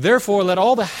 therefore let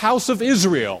all the house of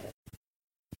Israel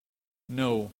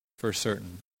know for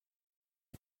certain.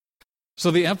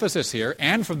 So the emphasis here,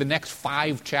 and for the next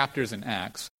 5 chapters in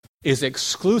Acts, is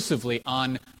exclusively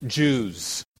on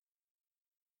Jews.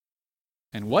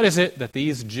 And what is it that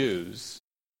these Jews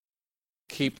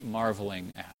keep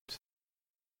marveling at?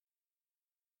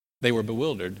 They were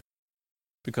bewildered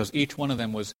because each one of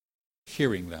them was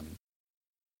hearing them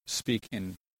speak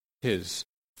in his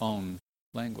own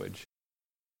language.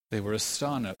 They were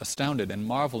astounded and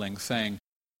marveling, saying,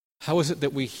 how is it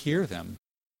that we hear them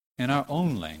in our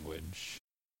own language,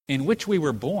 in which we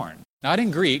were born? Not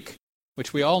in Greek,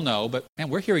 which we all know, but man,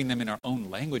 we're hearing them in our own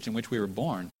language in which we were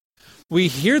born. We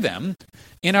hear them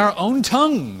in our own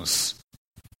tongues.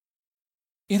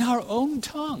 In our own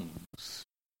tongues.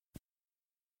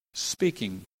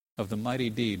 Speaking of the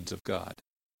mighty deeds of God.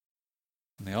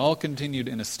 And they all continued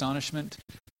in astonishment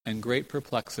and great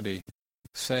perplexity,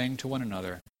 saying to one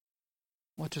another,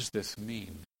 what does this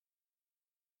mean?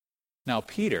 Now,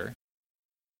 Peter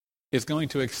is going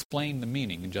to explain the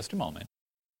meaning in just a moment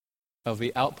of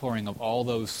the outpouring of all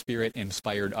those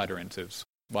Spirit-inspired utterances.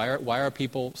 Why are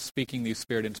people speaking these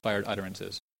Spirit-inspired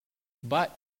utterances?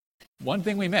 But one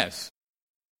thing we miss,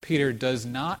 Peter does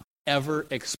not ever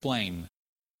explain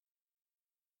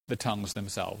the tongues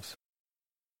themselves.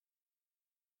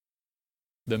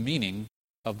 The meaning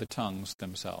of the tongues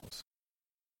themselves.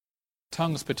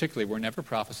 Tongues particularly were never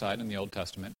prophesied in the Old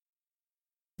Testament,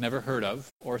 never heard of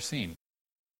or seen.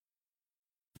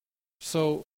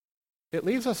 So it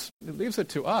leaves it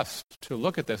to us to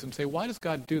look at this and say, why does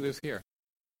God do this here?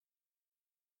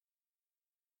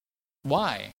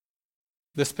 Why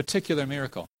this particular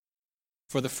miracle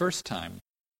for the first time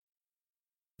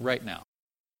right now?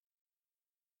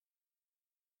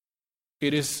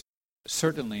 It is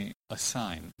certainly a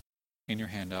sign in your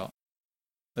handout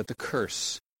that the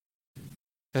curse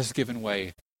has given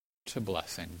way to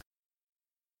blessing.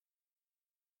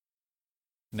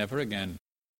 Never again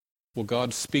will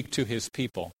God speak to his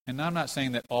people. And I'm not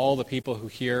saying that all the people who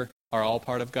hear are all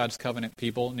part of God's covenant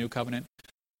people, new covenant,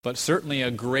 but certainly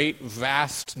a great,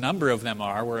 vast number of them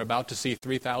are. We're about to see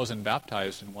 3,000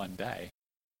 baptized in one day.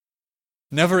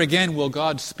 Never again will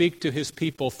God speak to his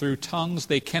people through tongues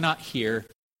they cannot hear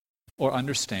or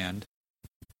understand.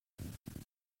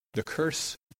 The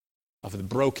curse of the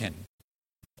broken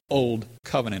old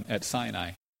covenant at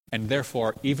Sinai, and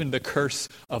therefore even the curse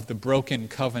of the broken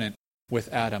covenant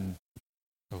with Adam,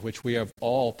 of which we have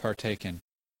all partaken,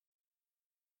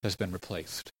 has been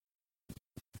replaced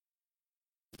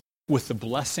with the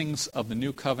blessings of the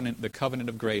new covenant, the covenant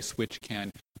of grace, which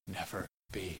can never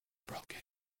be broken.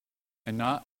 And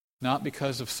not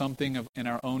because of something in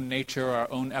our own nature, our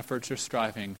own efforts or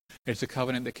striving. It's a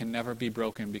covenant that can never be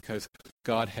broken because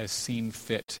God has seen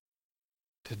fit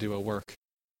to do a work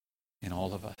in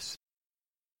all of us.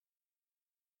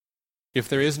 If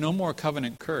there is no more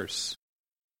covenant curse,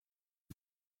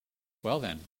 well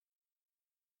then,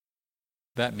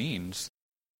 that means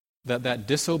that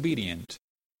disobedient,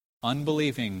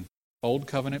 unbelieving Old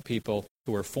Covenant people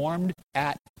who were formed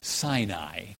at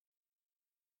Sinai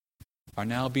are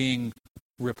now being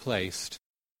replaced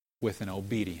with an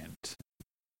obedient.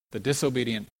 The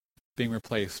disobedient being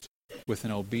replaced with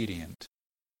an obedient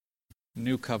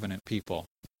New Covenant people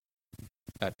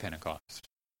at Pentecost.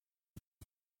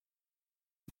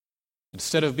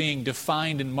 Instead of being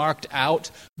defined and marked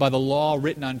out by the law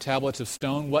written on tablets of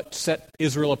stone, what set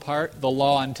Israel apart? The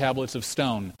law on tablets of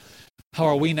stone. How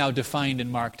are we now defined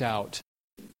and marked out?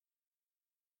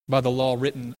 By the law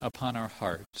written upon our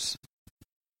hearts.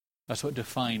 That's what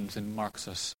defines and marks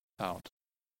us out.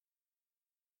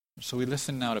 So we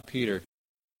listen now to Peter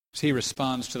as he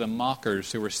responds to the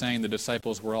mockers who were saying the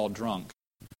disciples were all drunk.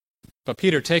 But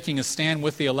Peter, taking a stand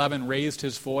with the 11, raised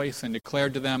his voice and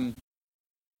declared to them,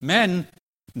 "Men,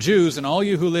 Jews, and all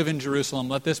you who live in Jerusalem,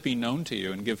 let this be known to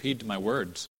you, and give heed to my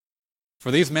words.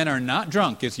 For these men are not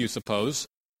drunk, as you suppose,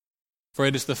 for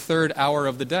it is the 3rd hour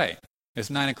of the day. It's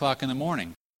 9 o'clock in the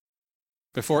morning,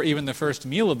 before even the first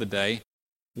meal of the day,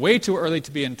 way too early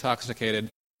to be intoxicated,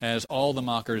 as all the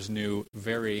mockers knew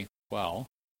very well.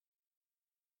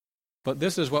 But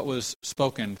this is what was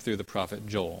spoken through the prophet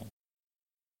Joel.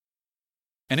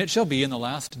 And it shall be in the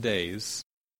last days,"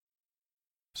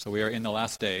 so we are in the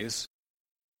last days,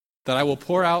 "that I will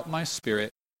pour out my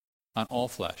Spirit on all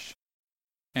flesh."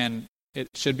 And it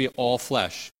should be all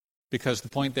flesh, because the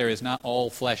point there is not all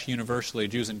flesh universally,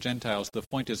 Jews and Gentiles. The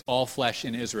point is all flesh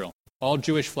in Israel, all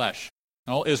Jewish flesh,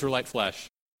 all Israelite flesh.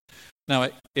 Now,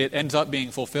 it ends up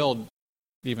being fulfilled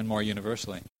even more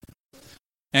universally.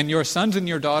 "And your sons and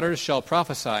your daughters shall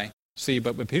prophesy." See,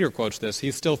 but when Peter quotes this,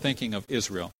 he's still thinking of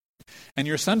Israel. "And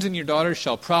your sons and your daughters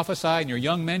shall prophesy, and your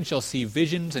young men shall see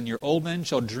visions, and your old men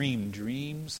shall dream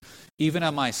dreams. Even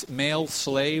on my male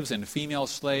slaves and female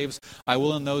slaves, I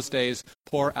will in those days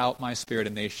pour out my Spirit,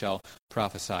 and they shall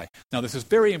prophesy." Now, this is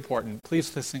very important.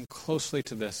 Please listen closely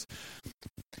to this.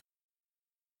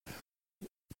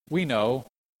 We know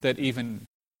that even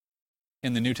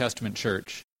in the New Testament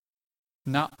church,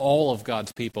 not all of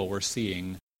God's people were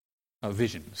seeing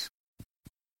visions.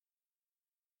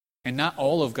 And not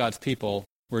all of God's people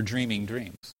were dreaming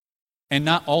dreams. And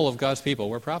not all of God's people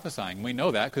were prophesying. We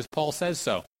know that because Paul says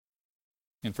so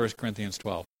in 1 Corinthians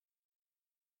 12.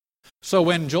 So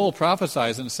when Joel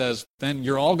prophesies and says, then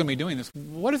you're all going to be doing this,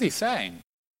 what is he saying?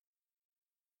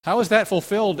 How is that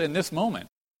fulfilled in this moment?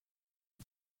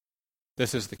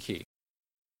 This is the key.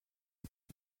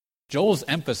 Joel's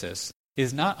emphasis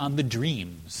is not on the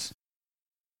dreams,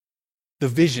 the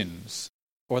visions,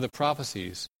 or the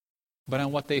prophecies, but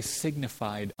on what they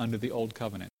signified under the Old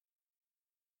Covenant.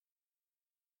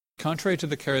 Contrary to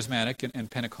the charismatic and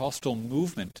Pentecostal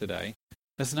movement today,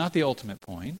 that's not the ultimate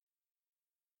point.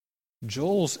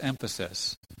 Joel's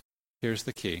emphasis, here's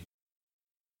the key,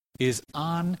 is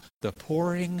on the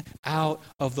pouring out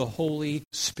of the Holy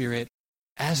Spirit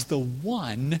as the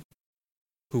one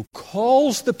who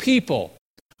calls the people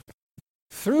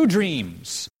through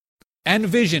dreams and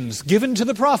visions given to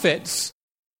the prophets,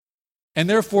 and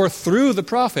therefore through the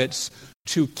prophets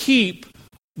to keep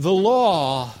the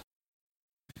law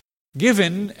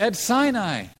given at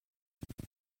Sinai.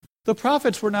 The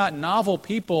prophets were not novel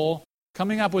people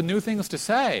coming up with new things to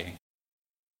say.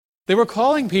 They were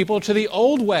calling people to the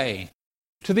old way,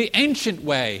 to the ancient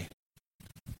way,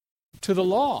 to the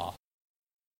law.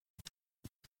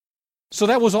 So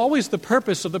that was always the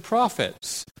purpose of the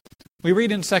prophets. We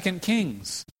read in 2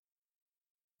 Kings,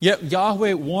 "Yet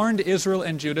Yahweh warned Israel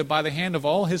and Judah by the hand of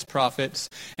all his prophets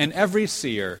and every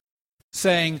seer,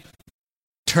 saying,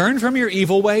 turn from your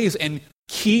evil ways and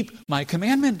keep my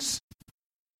commandments,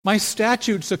 my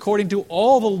statutes according to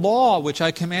all the law which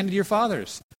I commanded your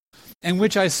fathers, and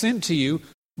which I sent to you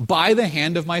by the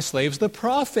hand of my slaves the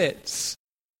prophets.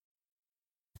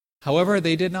 However,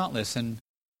 they did not listen,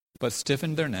 but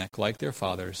stiffened their neck like their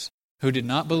fathers, who did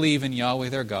not believe in Yahweh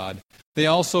their God. They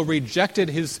also rejected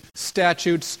his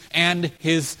statutes and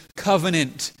his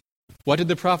covenant." What did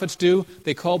the prophets do?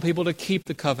 They called people to keep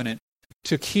the covenant,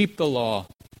 to keep the law,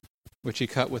 which he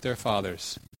cut with their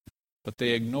fathers. But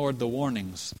they ignored the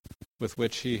warnings with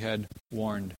which he had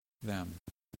warned them.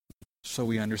 So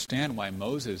we understand why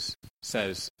Moses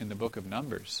says in the book of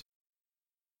Numbers,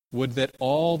 "Would that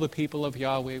all the people of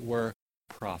Yahweh were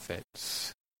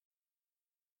prophets."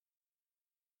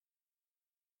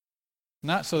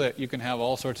 Not so that you can have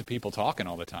all sorts of people talking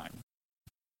all the time.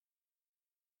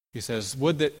 He says,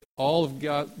 would that all of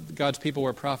God's people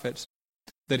were prophets,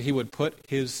 that he would put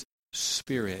his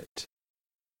Spirit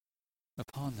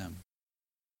upon them.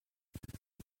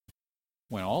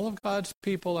 When all of God's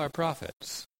people are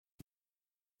prophets,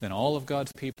 then all of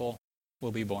God's people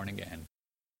will be born again.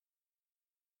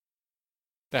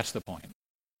 That's the point.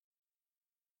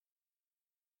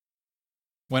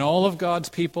 When all of God's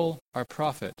people are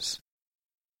prophets,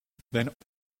 then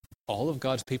all of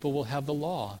God's people will have the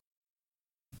law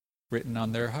written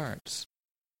on their hearts.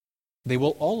 They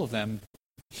will all of them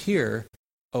hear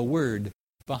a word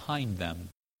behind them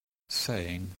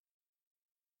saying,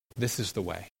 this is the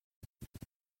way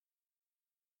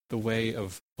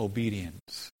of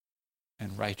obedience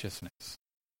and righteousness.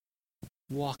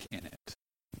 Walk in it.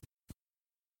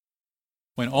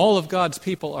 When all of God's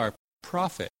people are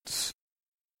prophets,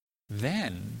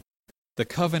 then the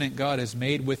covenant God has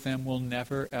made with them will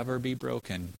never, ever be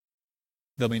broken.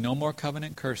 There'll be no more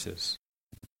covenant curses,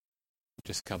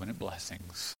 just covenant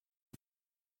blessings.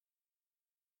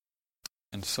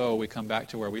 And so we come back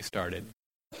to where we started.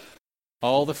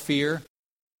 All the fear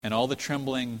and all the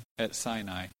trembling at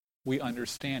Sinai, we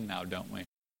understand now, don't we?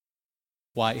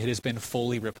 Why it has been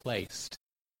fully replaced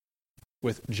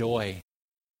with joy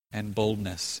and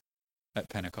boldness at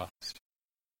Pentecost.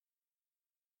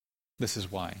 This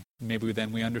is why. Maybe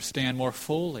then we understand more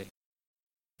fully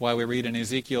why we read in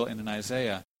Ezekiel and in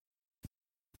Isaiah,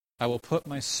 I will put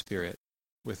my spirit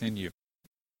within you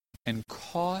and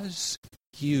cause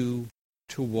you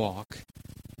to walk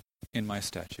in my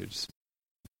statutes,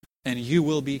 and you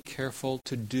will be careful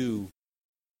to do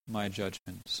my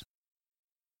judgments.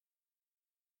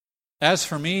 As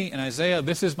for me, in Isaiah,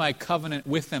 this is my covenant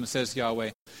with them, says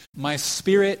Yahweh. My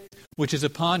spirit which is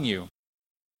upon you,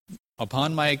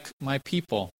 upon my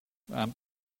people, and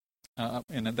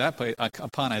at that place,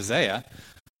 upon Isaiah,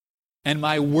 and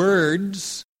my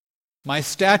words, my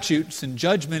statutes and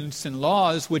judgments and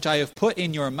laws which I have put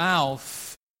in your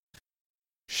mouth,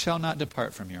 shall not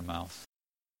depart from your mouth.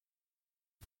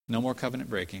 No more covenant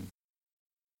breaking.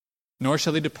 Nor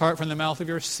shall they depart from the mouth of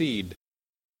your seed,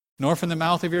 nor from the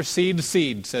mouth of your seed's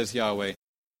seed, says Yahweh,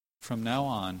 from now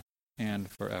on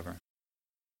and forever.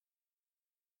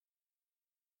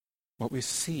 What we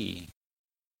see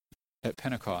at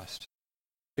Pentecost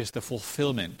is the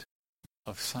fulfillment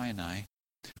of Sinai.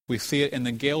 We see it in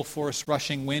the gale force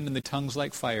rushing wind and the tongues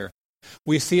like fire.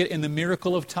 We see it in the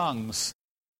miracle of tongues.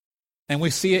 And we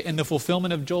see it in the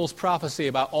fulfillment of Joel's prophecy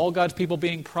about all God's people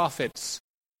being prophets.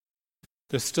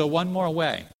 There's still one more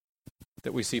way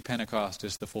that we see Pentecost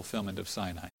as the fulfillment of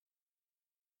Sinai.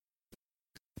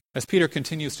 As Peter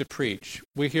continues to preach,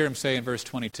 we hear him say in verse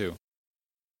 22,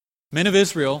 Men of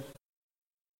Israel,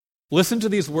 listen to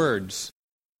these words.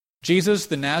 Jesus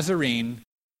the Nazarene,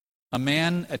 a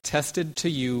man attested to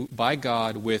you by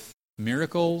God with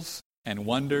miracles and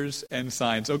wonders and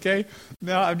signs. Okay?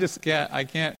 No, I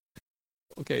can't.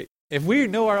 Okay, if we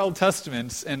know our Old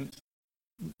Testaments, and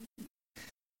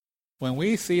when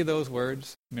we see those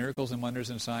words, miracles and wonders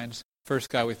and signs, first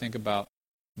guy we think about,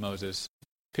 Moses.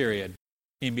 Period.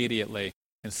 Immediately.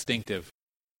 Instinctive.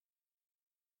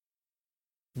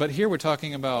 But here we're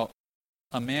talking about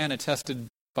a man attested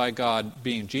by God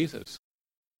being Jesus,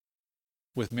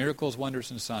 with miracles,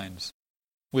 wonders, and signs,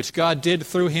 which God did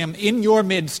through him in your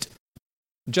midst,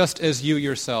 just as you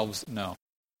yourselves know.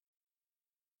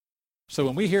 So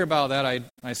when we hear about that,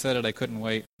 I said it, I couldn't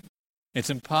wait. It's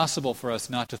impossible for us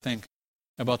not to think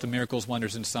about the miracles,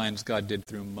 wonders, and signs God did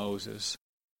through Moses.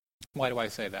 Why do I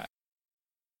say that?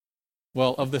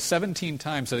 Well, of the 17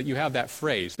 times that you have that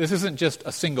phrase, this isn't just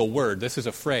a single word, this is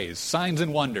a phrase, signs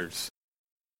and wonders,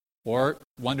 or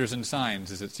wonders and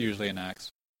signs, as it's usually in Acts.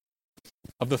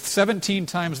 Of the 17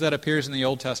 times that appears in the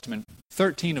Old Testament,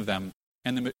 13 of them,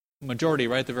 and the majority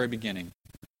right at the very beginning,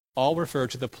 all refer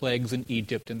to the plagues in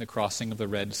Egypt and the crossing of the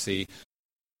Red Sea,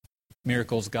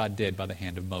 miracles God did by the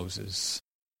hand of Moses.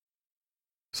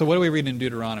 So what do we read in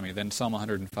Deuteronomy, then Psalm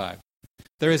 105?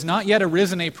 There has not yet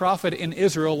arisen a prophet in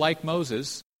Israel like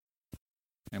Moses,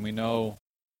 and we know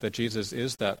that Jesus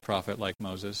is that prophet like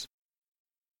Moses,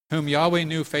 whom Yahweh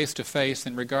knew face to face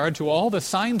in regard to all the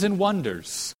signs and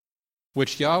wonders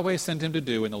which Yahweh sent him to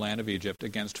do in the land of Egypt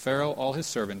against Pharaoh, all his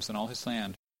servants, and all his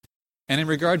land. And in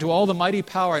regard to all the mighty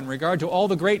power, in regard to all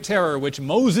the great terror which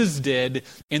Moses did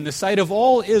in the sight of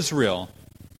all Israel.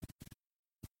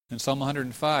 In Psalm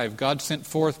 105, God sent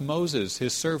forth Moses,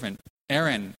 his servant,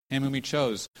 Aaron, him whom he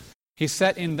chose. He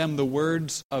set in them the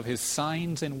words of his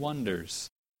signs and wonders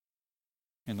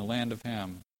in the land of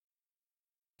Ham.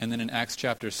 And then in Acts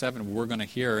chapter 7, we're going to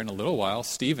hear in a little while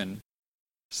Stephen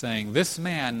saying, this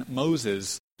man,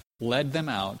 Moses, led them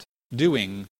out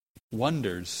doing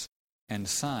wonders and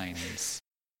signs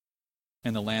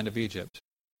in the land of Egypt,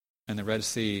 in the Red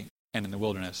Sea, and in the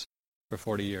wilderness for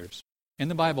 40 years. In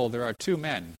the Bible, there are two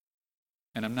men,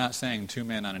 and I'm not saying two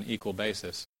men on an equal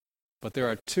basis, but there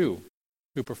are two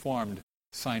who performed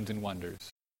signs and wonders.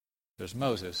 There's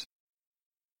Moses,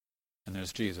 and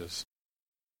there's Jesus.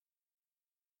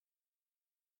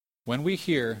 When we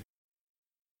hear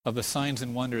of the signs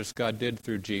and wonders God did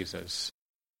through Jesus,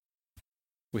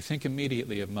 we think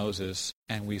immediately of Moses,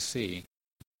 and we see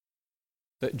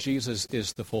that Jesus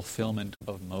is the fulfillment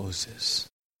of Moses,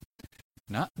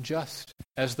 not just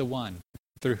as the one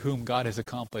through whom God has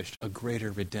accomplished a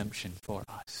greater redemption for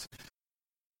us.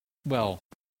 Well,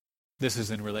 this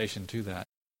is in relation to that,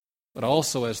 but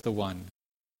also as the one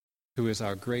who is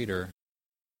our greater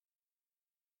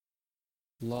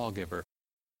lawgiver.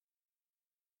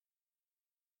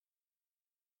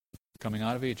 Coming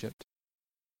out of Egypt,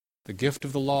 the gift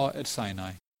of the law at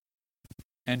Sinai,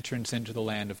 entrance into the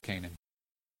land of Canaan.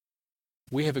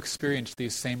 We have experienced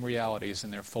these same realities in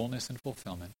their fullness and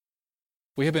fulfillment.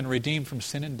 We have been redeemed from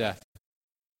sin and death.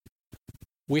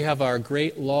 We have our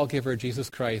great lawgiver, Jesus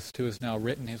Christ, who has now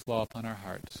written his law upon our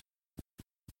hearts.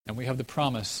 And we have the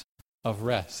promise of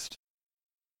rest.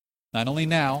 Not only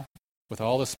now, with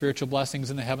all the spiritual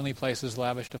blessings in the heavenly places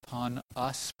lavished upon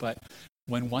us, but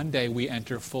when one day we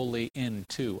enter fully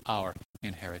into our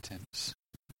inheritance.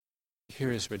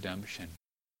 Here is redemption.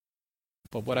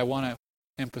 But what I want to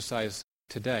emphasize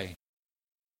today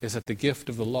is that the gift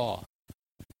of the law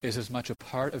is as much a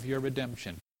part of your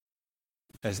redemption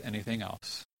as anything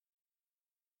else.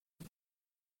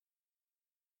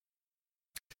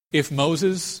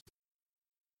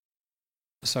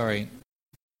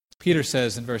 Peter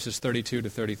says in verses 32 to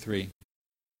 33,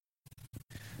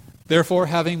 "Therefore,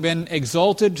 having been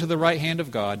exalted to the right hand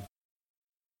of God,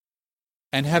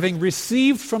 and having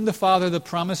received from the Father the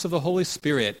promise of the Holy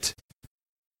Spirit,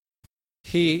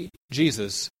 he,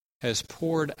 Jesus, has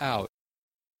poured out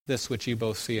this which you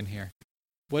both see and hear."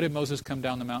 What did Moses come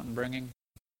down the mountain bringing?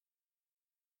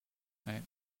 Right?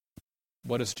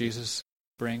 What does Jesus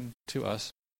bring to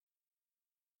us?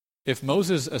 If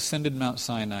Moses ascended Mount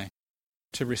Sinai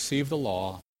to receive the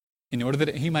law in order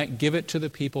that he might give it to the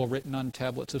people written on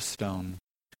tablets of stone,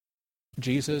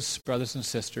 Jesus, brothers and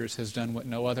sisters, has done what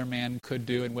no other man could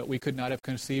do and what we could not have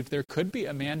conceived there could be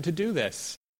a man to do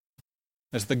this.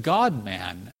 As the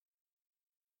God-man,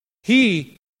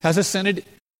 he has ascended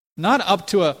not up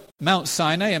to a Mount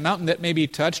Sinai, a mountain that may be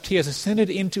touched. He has ascended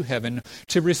into heaven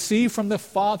to receive from the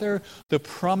Father the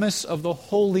promise of the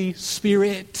Holy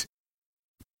Spirit,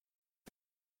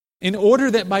 in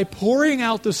order that by pouring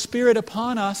out the Spirit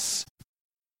upon us,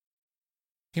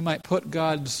 he might put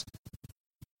God's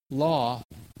law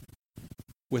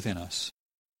within us.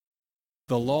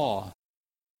 The law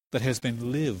that has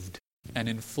been lived and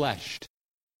enfleshed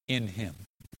in him.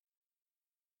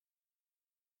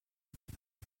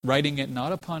 Writing it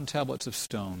not upon tablets of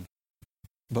stone,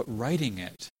 but writing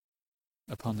it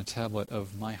upon the tablet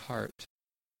of my heart,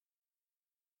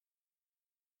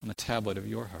 on the tablet of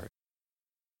your heart.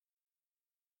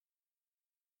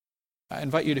 I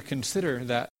invite you to consider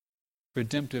that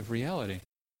redemptive reality.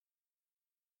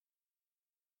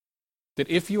 That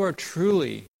if you are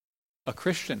truly a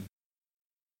Christian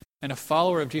and a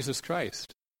follower of Jesus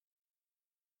Christ,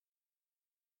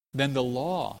 then the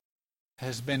law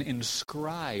has been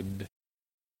inscribed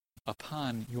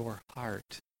upon your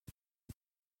heart.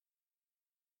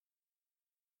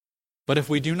 But if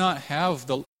we do not have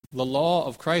the law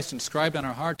of Christ inscribed on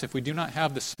our hearts, if we do not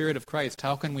have the Spirit of Christ,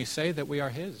 how can we say that we are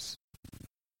his?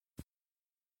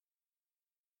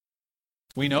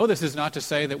 We know this is not to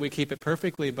say that we keep it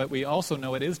perfectly, but we also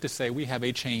know it is to say we have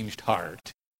a changed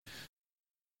heart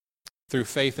through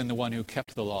faith in the one who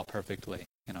kept the law perfectly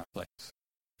in our place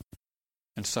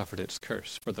and suffered its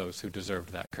curse for those who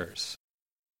deserved that curse.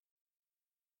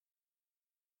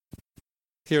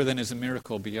 Here then is a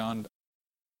miracle beyond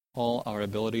all our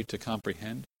ability to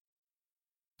comprehend.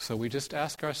 So we just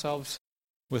ask ourselves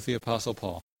with the Apostle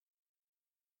Paul,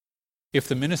 if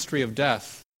the ministry of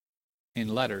death in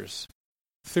letters,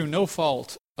 through no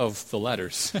fault of the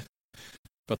letters,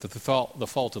 but the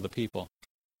fault of the people,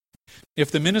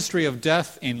 if the ministry of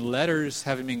death in letters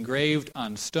having been engraved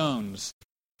on stones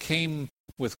came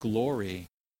with glory,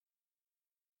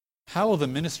 how will the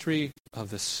ministry of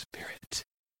the Spirit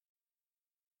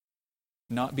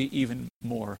not be even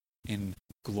more in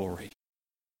glory?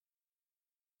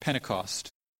 Pentecost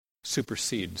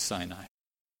supersedes Sinai.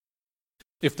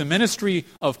 If the ministry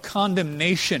of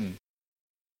condemnation,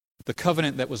 the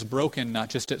covenant that was broken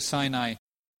not just at Sinai,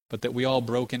 but that we all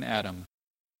broke in Adam,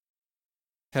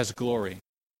 has glory,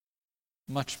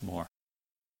 much more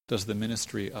does the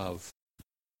ministry of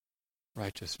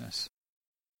righteousness,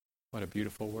 what a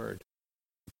beautiful word,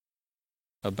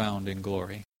 abound in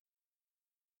glory.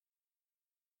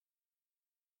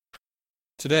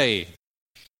 Today,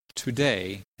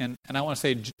 today, and I want to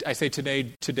say, I say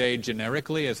today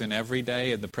generically as in every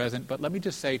day in the present, but let me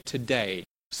just say today,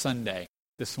 Sunday,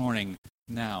 this morning,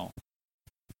 now.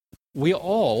 We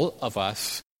all of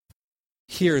us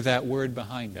hear that word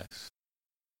behind us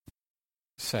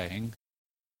saying,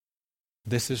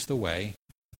 this is the way,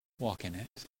 walk in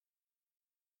it.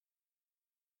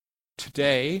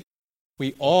 Today,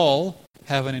 we all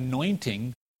have an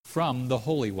anointing from the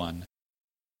Holy One.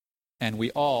 And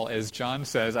we all, as John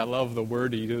says, I love the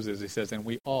word he uses, he says, and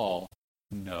we all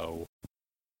know.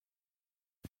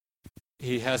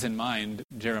 He has in mind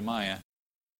Jeremiah.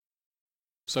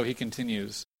 So he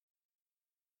continues,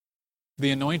 the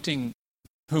anointing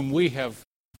whom we have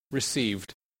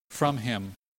received from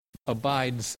him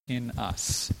abides in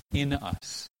us.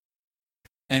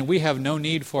 And we have no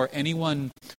need for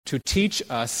anyone to teach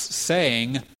us,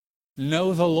 saying,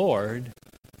 know the Lord.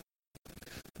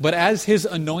 But as his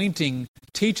anointing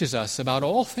teaches us about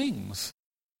all things,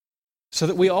 so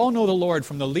that we all know the Lord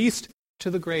from the least to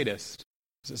the greatest,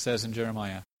 as it says in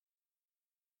Jeremiah.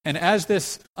 And as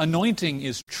this anointing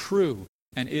is true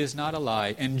and is not a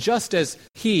lie, and just as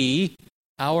he,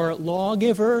 our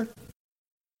lawgiver,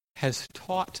 has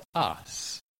taught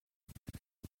us,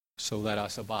 so let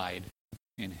us abide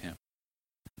in him.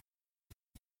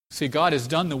 See, God has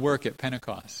done the work at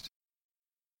Pentecost.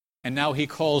 And now he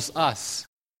calls us,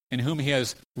 in whom he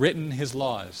has written his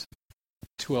laws,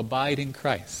 to abide in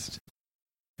Christ.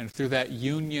 And through that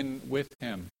union with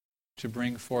him, to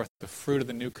bring forth the fruit of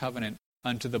the new covenant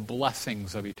unto the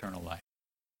blessings of eternal life.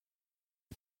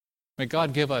 May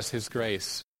God give us his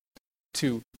grace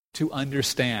to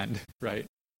understand, right?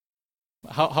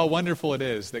 How wonderful it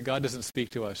is that God doesn't speak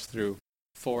to us through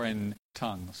foreign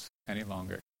tongues any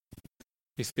longer.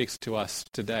 He speaks to us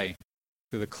today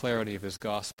through the clarity of his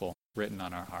gospel written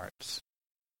on our hearts.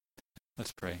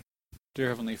 Let's pray. Dear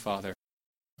Heavenly Father,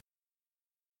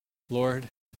 Lord,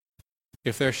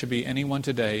 if there should be anyone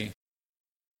today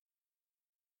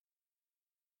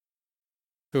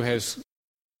who has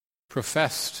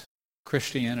professed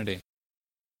Christianity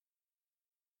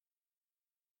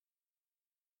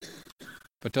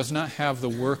but does not have the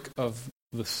work of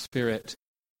the Spirit,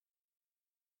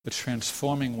 the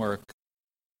transforming work,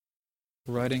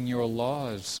 writing your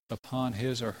laws upon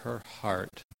his or her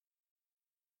heart,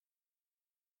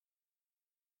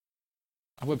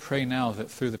 I would pray now that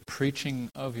through the preaching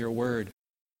of your word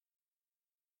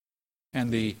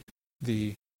and the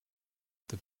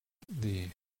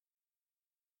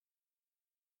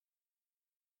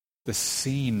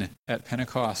scene at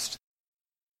Pentecost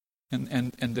and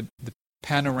the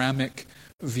panoramic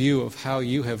view of how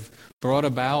you have brought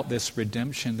about this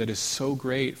redemption that is so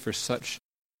great for such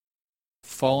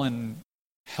fallen,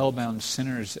 hell-bound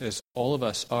sinners as all of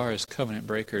us are as covenant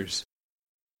breakers.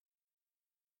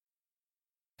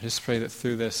 I just pray that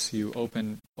through this you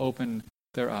open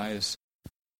their eyes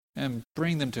and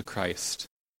bring them to Christ,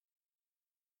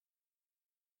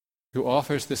 who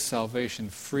offers this salvation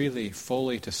freely,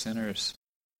 fully to sinners.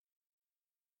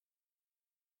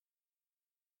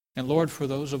 And Lord, for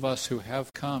those of us who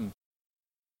have come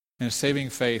in saving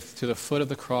faith to the foot of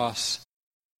the cross,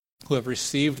 who have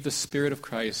received the Spirit of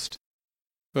Christ,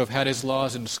 who have had his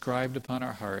laws inscribed upon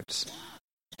our hearts,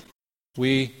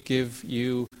 we give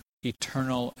you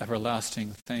eternal,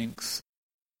 everlasting thanks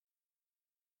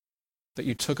that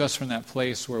you took us from that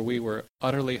place where we were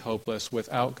utterly hopeless,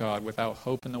 without God, without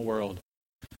hope in the world.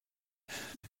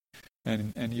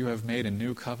 And you have made a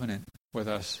new covenant with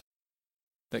us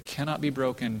that cannot be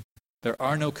broken. There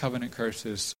are no covenant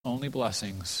curses, only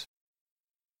blessings.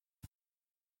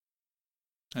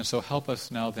 And so help us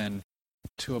now then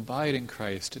to abide in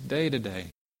Christ day to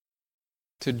day,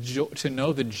 to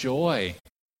know the joy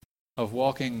of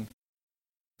walking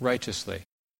righteously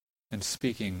and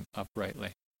speaking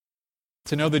uprightly.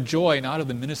 To know the joy not of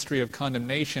the ministry of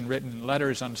condemnation written in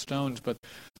letters on stones, but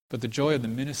the joy of the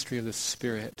ministry of the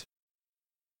Spirit,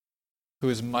 who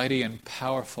is mighty and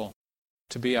powerful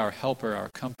to be our helper, our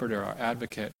comforter, our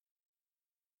advocate.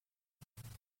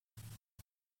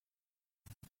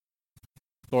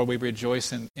 Lord, we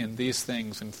rejoice in these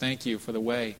things and thank you for the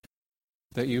way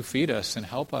that you feed us and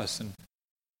help us and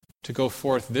to go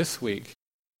forth this week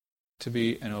to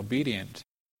be an obedient,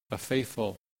 a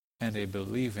faithful, and a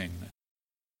believing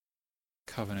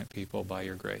covenant people by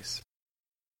your grace.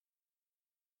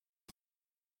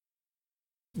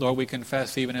 Lord, we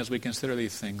confess, even as we consider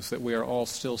these things, that we are all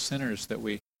still sinners, that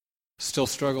we still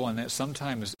struggle, and that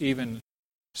sometimes even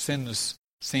sins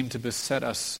seem to beset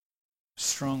us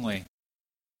strongly.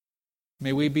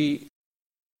 May we be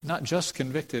not just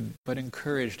convicted, but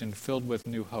encouraged and filled with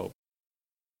new hope.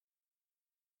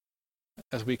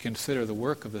 as we consider the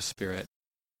work of the Spirit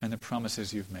and the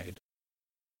promises you've made.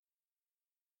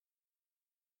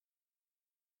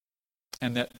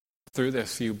 And that through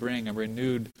this you bring a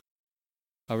renewed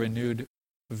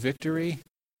victory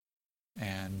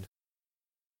and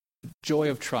joy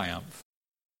of triumph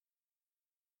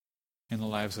in the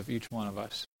lives of each one of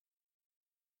us.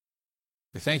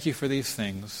 We thank you for these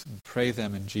things and pray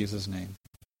them in Jesus' name.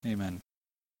 Amen.